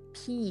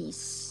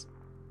peace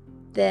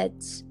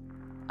that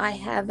I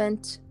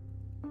haven't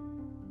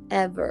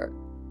ever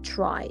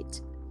tried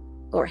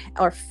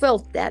or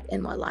felt that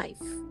in my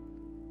life.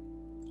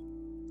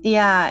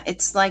 Yeah,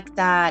 it's like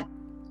that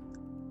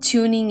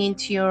tuning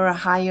into your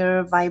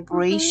higher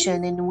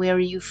vibration, and where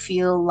you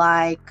feel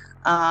like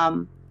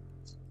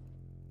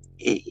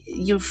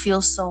you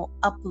feel so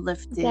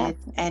uplifted.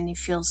 Definitely. And you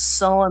feel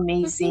so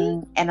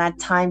amazing, and at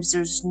times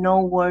there's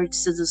no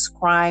words to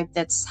describe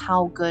that's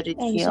how good it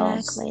feels.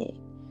 Exactly.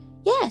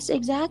 Yes,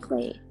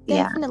 exactly.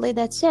 Definitely. Yeah.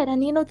 That's it.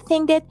 And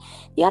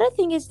the other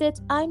thing is that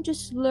I'm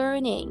just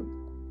learning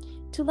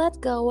to let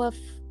go of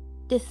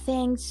the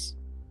things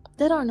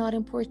that are not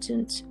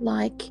important,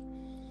 like,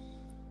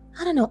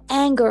 I don't know,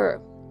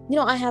 anger.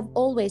 I have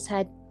always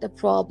had the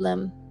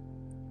problem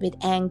with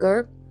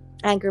anger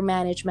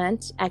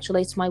management.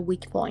 Actually, it's my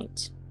weak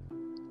point.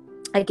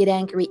 I get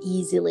angry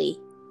easily.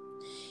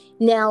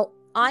 Now,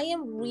 I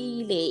am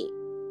really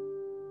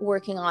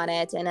working on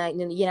it, and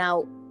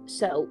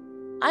so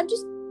I'm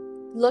just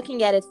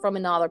looking at it from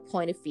another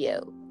point of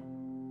view.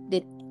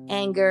 That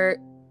anger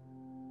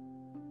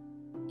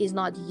is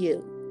not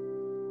you.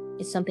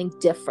 It's something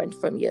different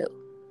from you.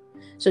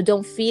 So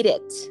don't feed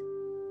it.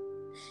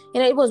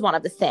 It was one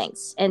of the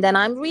things. And then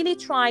I'm really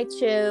trying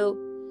to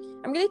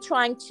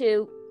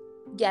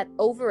get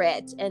over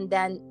it. And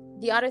then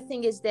the other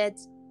thing is that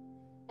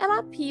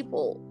about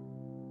people,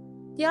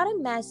 the other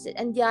message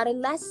and the other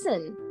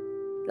lesson,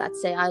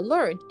 let's say, I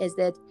learned is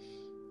that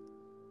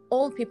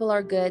all people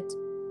are good.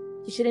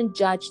 You shouldn't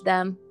judge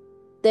them.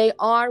 They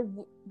are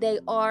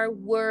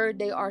where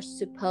they are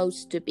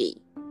supposed to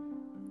be.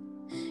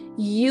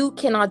 You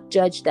cannot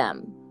judge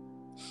them.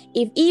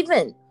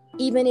 Even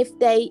if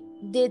they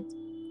did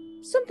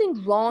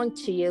something wrong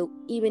to you,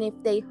 even if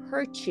they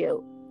hurt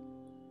you,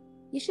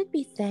 you should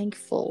be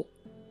thankful.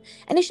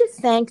 And you should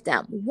thank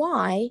them.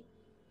 Why?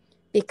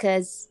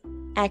 Because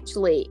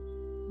actually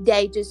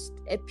they just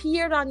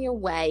appeared on your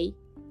way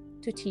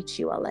to teach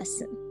you a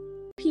lesson.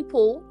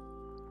 People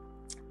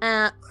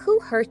who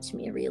hurt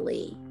me,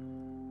 really,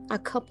 a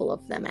couple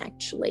of them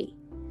actually.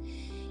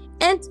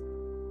 And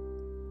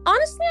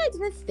honestly, I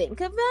didn't think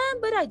of them,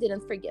 but I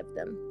didn't forgive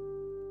them.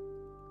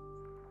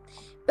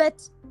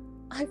 But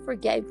I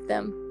forgave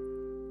them.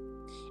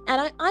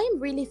 And I am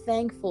really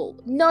thankful.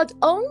 Not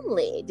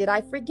only did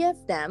I forgive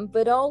them,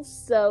 but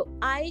also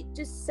I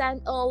just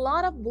sent a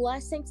lot of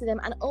blessings to them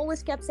and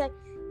always kept saying,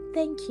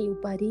 thank you,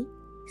 buddy.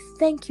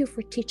 Thank you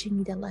for teaching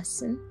me the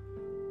lesson.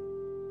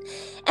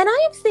 And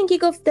I am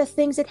thinking of the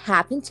things that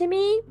happened to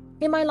me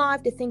in my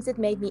life, the things that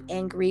made me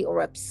angry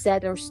or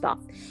upset or stuff.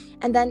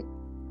 And then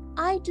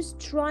I just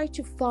try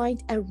to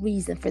find a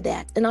reason for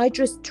that. And I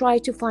just try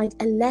to find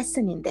a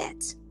lesson in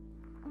that.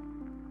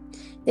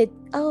 That,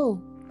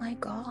 oh my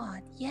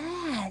God,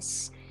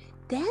 yes,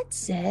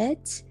 that's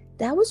it.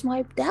 That was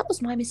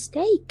my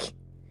mistake.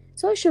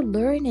 So I should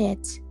learn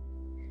it.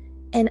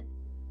 And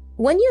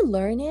when you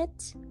learn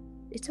it,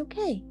 it's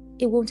okay.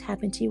 It won't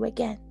happen to you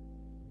again.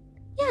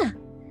 Yeah,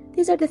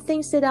 these are the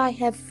things that I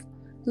have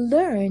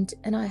learned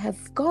and I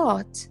have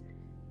got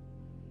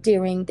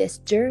during this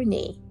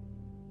journey.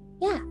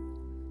 Yeah.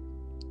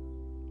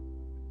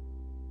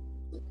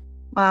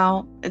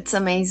 Wow, it's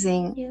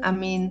amazing. Yeah. I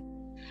mean,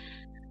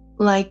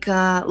 like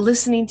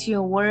listening to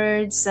your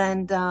words,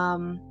 and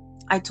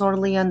I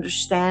totally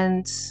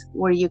understand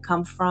where you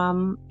come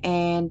from.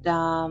 And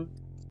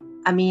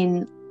I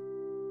mean,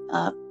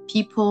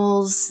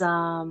 people's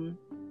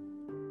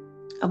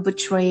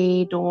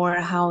betrayed, or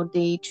how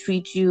they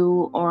treat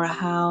you, or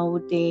how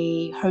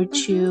they hurt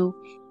you,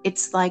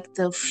 it's like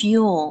the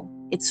fuel.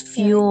 It's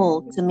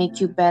fuel to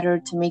make you better,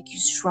 to make you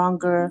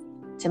stronger,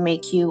 to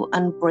make you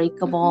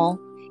unbreakable.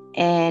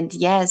 And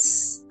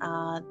yes,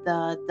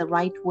 the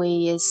right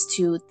way is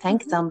to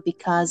thank them,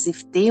 because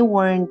if they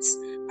weren't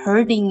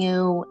hurting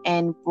you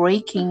and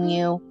breaking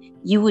you,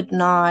 you would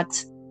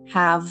not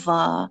have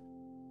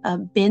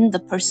been the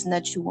person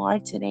that you are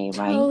today,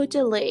 right?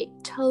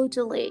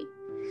 Totally.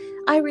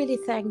 I really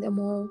thank them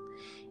all.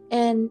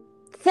 And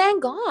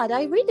thank God,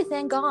 I really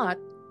thank God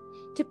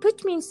to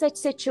put me in such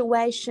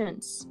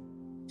situations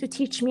to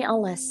teach me a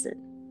lesson.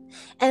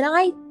 And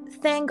I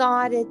thank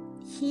God that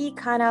he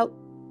kind of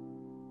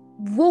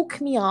woke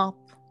me up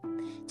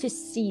to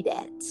see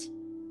that.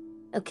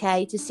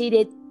 Okay, to see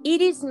that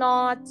it is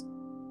not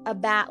a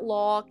bad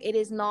luck. It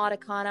is not a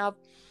kind of,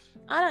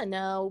 I don't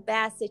know,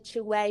 bad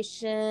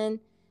situation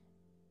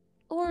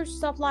or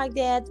stuff like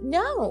that.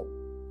 No,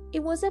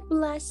 it was a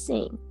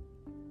blessing.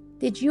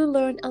 Did you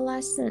learn a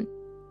lesson?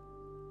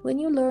 When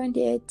you learned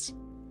it,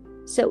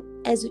 so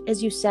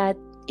as you said,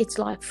 it's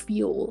like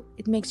fuel.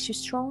 It makes you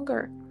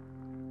stronger.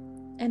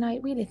 And I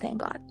really thank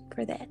God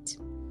for that.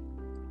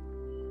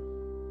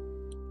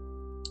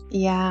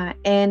 Yeah,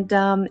 and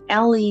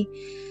Ellie,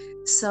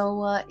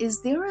 so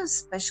is there a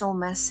special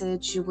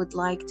message you would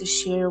like to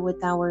share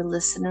with our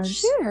listeners?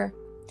 Sure.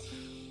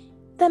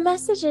 The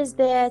message is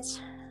that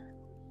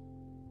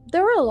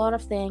there are a lot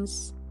of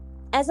things,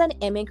 as an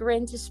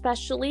immigrant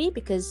especially,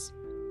 because,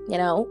 you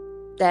know,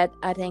 that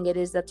I think it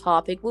is the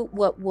topic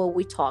what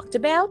we talked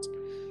about.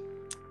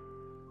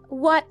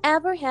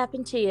 Whatever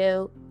happened to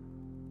you,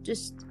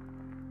 just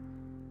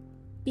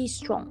be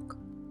strong.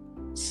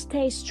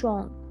 Stay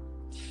strong.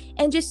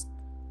 And just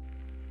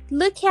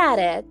look at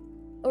it,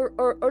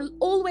 or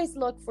always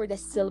look for the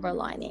silver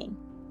lining.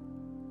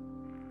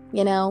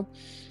 You know?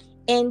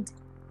 And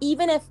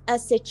even if a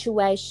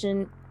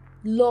situation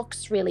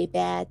looks really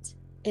bad,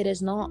 it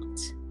is not.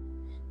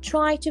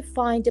 Try to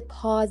find the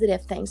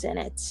positive things in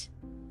it.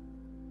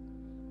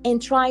 And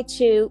try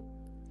to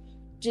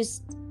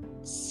just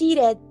see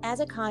that as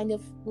a kind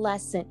of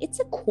lesson. It's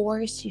a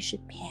course you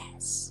should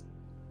pass.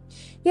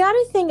 The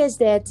other thing is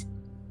that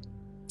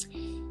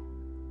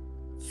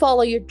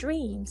follow your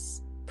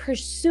dreams.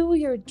 Pursue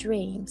your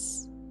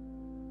dreams.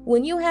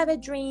 When you have a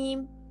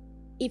dream,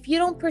 if you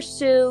don't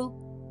pursue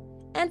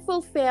and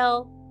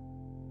fulfill,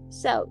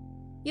 so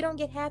you don't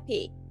get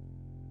happy.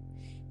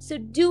 So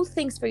do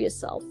things for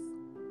yourself.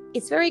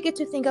 It's very good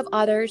to think of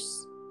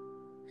others,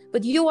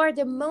 but you are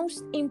the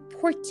most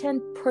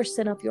important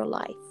person of your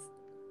life.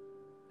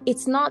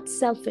 It's not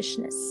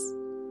selfishness.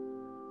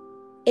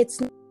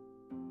 It's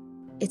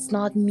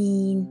not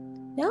mean.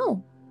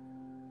 No.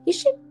 You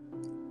should,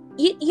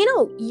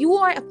 you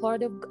are a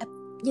part of,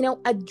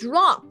 a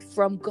drop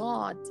from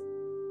God.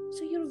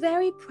 So you're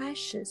very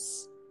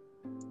precious.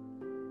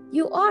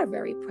 You are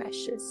very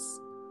precious.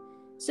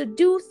 So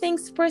do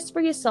things first for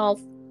yourself.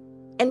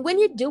 And when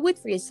you do it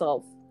for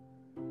yourself,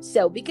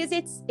 so because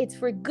it's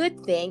for a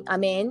good thing,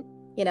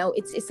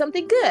 it's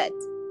something good.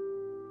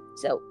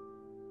 So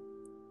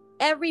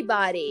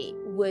everybody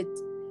would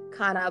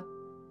kind of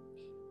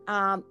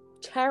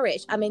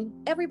cherish.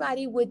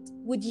 Everybody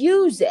would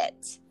use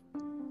it.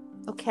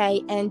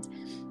 Okay, and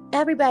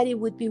everybody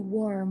would be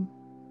warm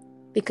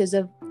because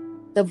of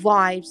the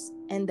vibes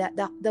and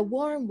the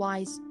warm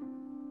vibes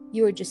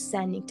you're just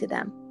sending to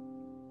them.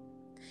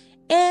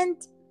 And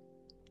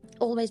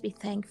always be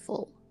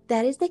thankful.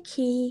 That is the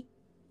key.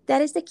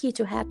 That is the key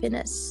to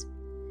happiness.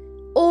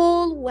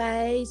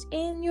 Always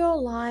in your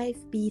life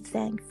be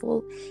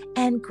thankful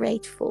and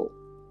grateful.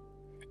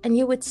 And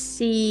you would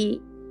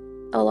see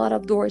a lot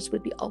of doors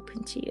would be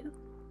open to you.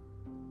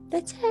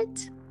 That's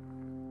it.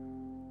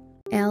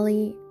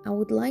 Ellie, I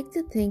would like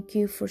to thank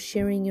you for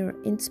sharing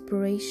your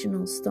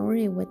inspirational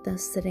story with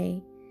us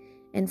today.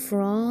 And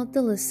for all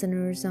the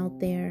listeners out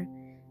there,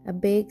 a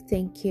big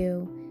thank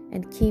you,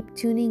 and keep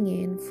tuning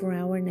in for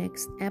our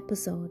next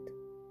episode.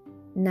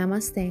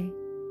 Namaste.